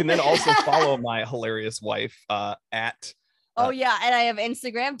 So you can then also follow my hilarious wife at. Oh, yeah. And I have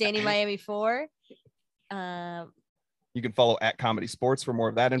Instagram, Danny Miami 4. You can follow at Comedy Sports for more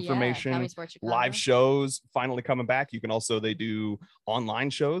of that information. Comedy Sports Chicago. Live shows finally coming back. You can also, they do online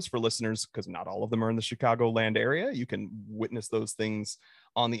shows for listeners because not all of them are in the Chicagoland area. You can witness those things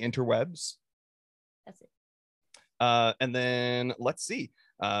on the interwebs. That's it. And then let's see.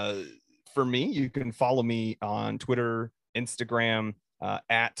 For me, you can follow me on Twitter, Instagram,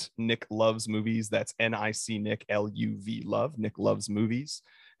 at Nick Loves Movies. That's NIC Nick LUV Love. Nick Loves Movies.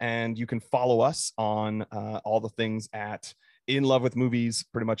 And you can follow us on all the things at In Love with Movies.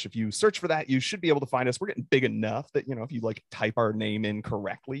 Pretty much if you search for that, you should be able to find us. We're getting big enough that, if you like type our name in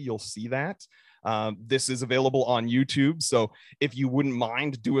correctly, you'll see that. This is available on YouTube. So if you wouldn't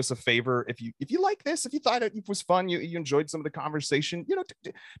mind, do us a favor. If you like this, if you thought it was fun, you enjoyed some of the conversation, do me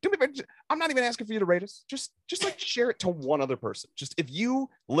a favor. I'm not even asking for you to rate us. Just like share it to one other person. Just if you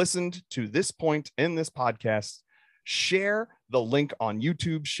listened to this point in this podcast, share the link on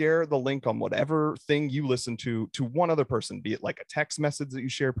YouTube, share the link on whatever thing you listen to one other person, be it like a text message that you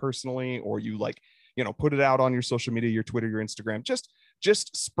share personally, or you put it out on your social media, your Twitter, your Instagram, just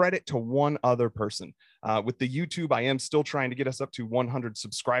spread it to one other person. With the YouTube, I am still trying to get us up to 100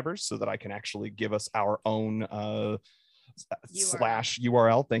 subscribers so that I can actually give us our own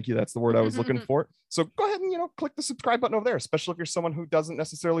 /URL. Thank you. That's the word I was looking for. So go ahead and, click the subscribe button over there, especially if you're someone who doesn't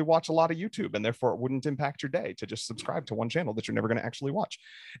necessarily watch a lot of YouTube, and therefore it wouldn't impact your day to just subscribe to one channel that you're never going to actually watch.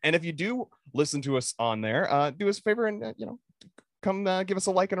 And if you do listen to us on there, do us a favor and, come give us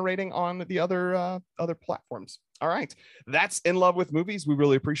a like and a rating on the other platforms. All right. That's In Love with Movies. We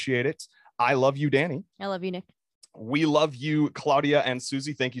really appreciate it. I love you, Danny. I love you, Nick. We love you, Claudia and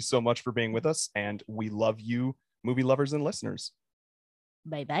Susie. Thank you so much for being with us. And we love you, movie lovers and listeners.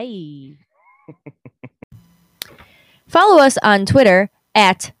 Bye-bye. Follow us on Twitter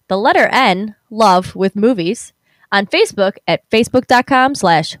at the letter N, Love with Movies, on Facebook at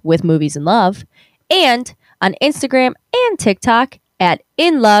facebook.com/withmoviesandlove, and on Instagram and TikTok at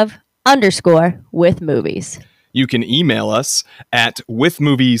inlove_with-movies. You can email us at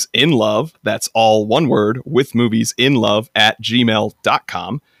withmoviesinlove, that's all one word,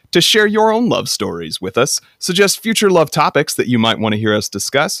 withmoviesinlove@gmail.com, to share your own love stories with us, suggest future love topics that you might want to hear us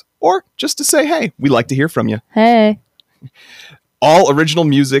discuss, or just to say, hey, we'd like to hear from you. Hey. All original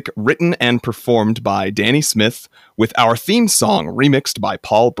music written and performed by Danny Smith, with our theme song remixed by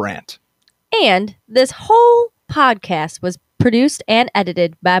Paul Brandt. And this whole podcast was produced and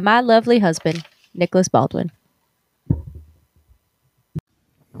edited by my lovely husband, Nicholas Baldwin.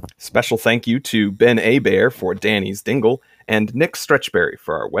 Special thank you to Ben Abear for Danny's Dingle and Nick Stretchberry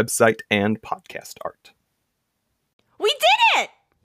for our website and podcast art. We did it!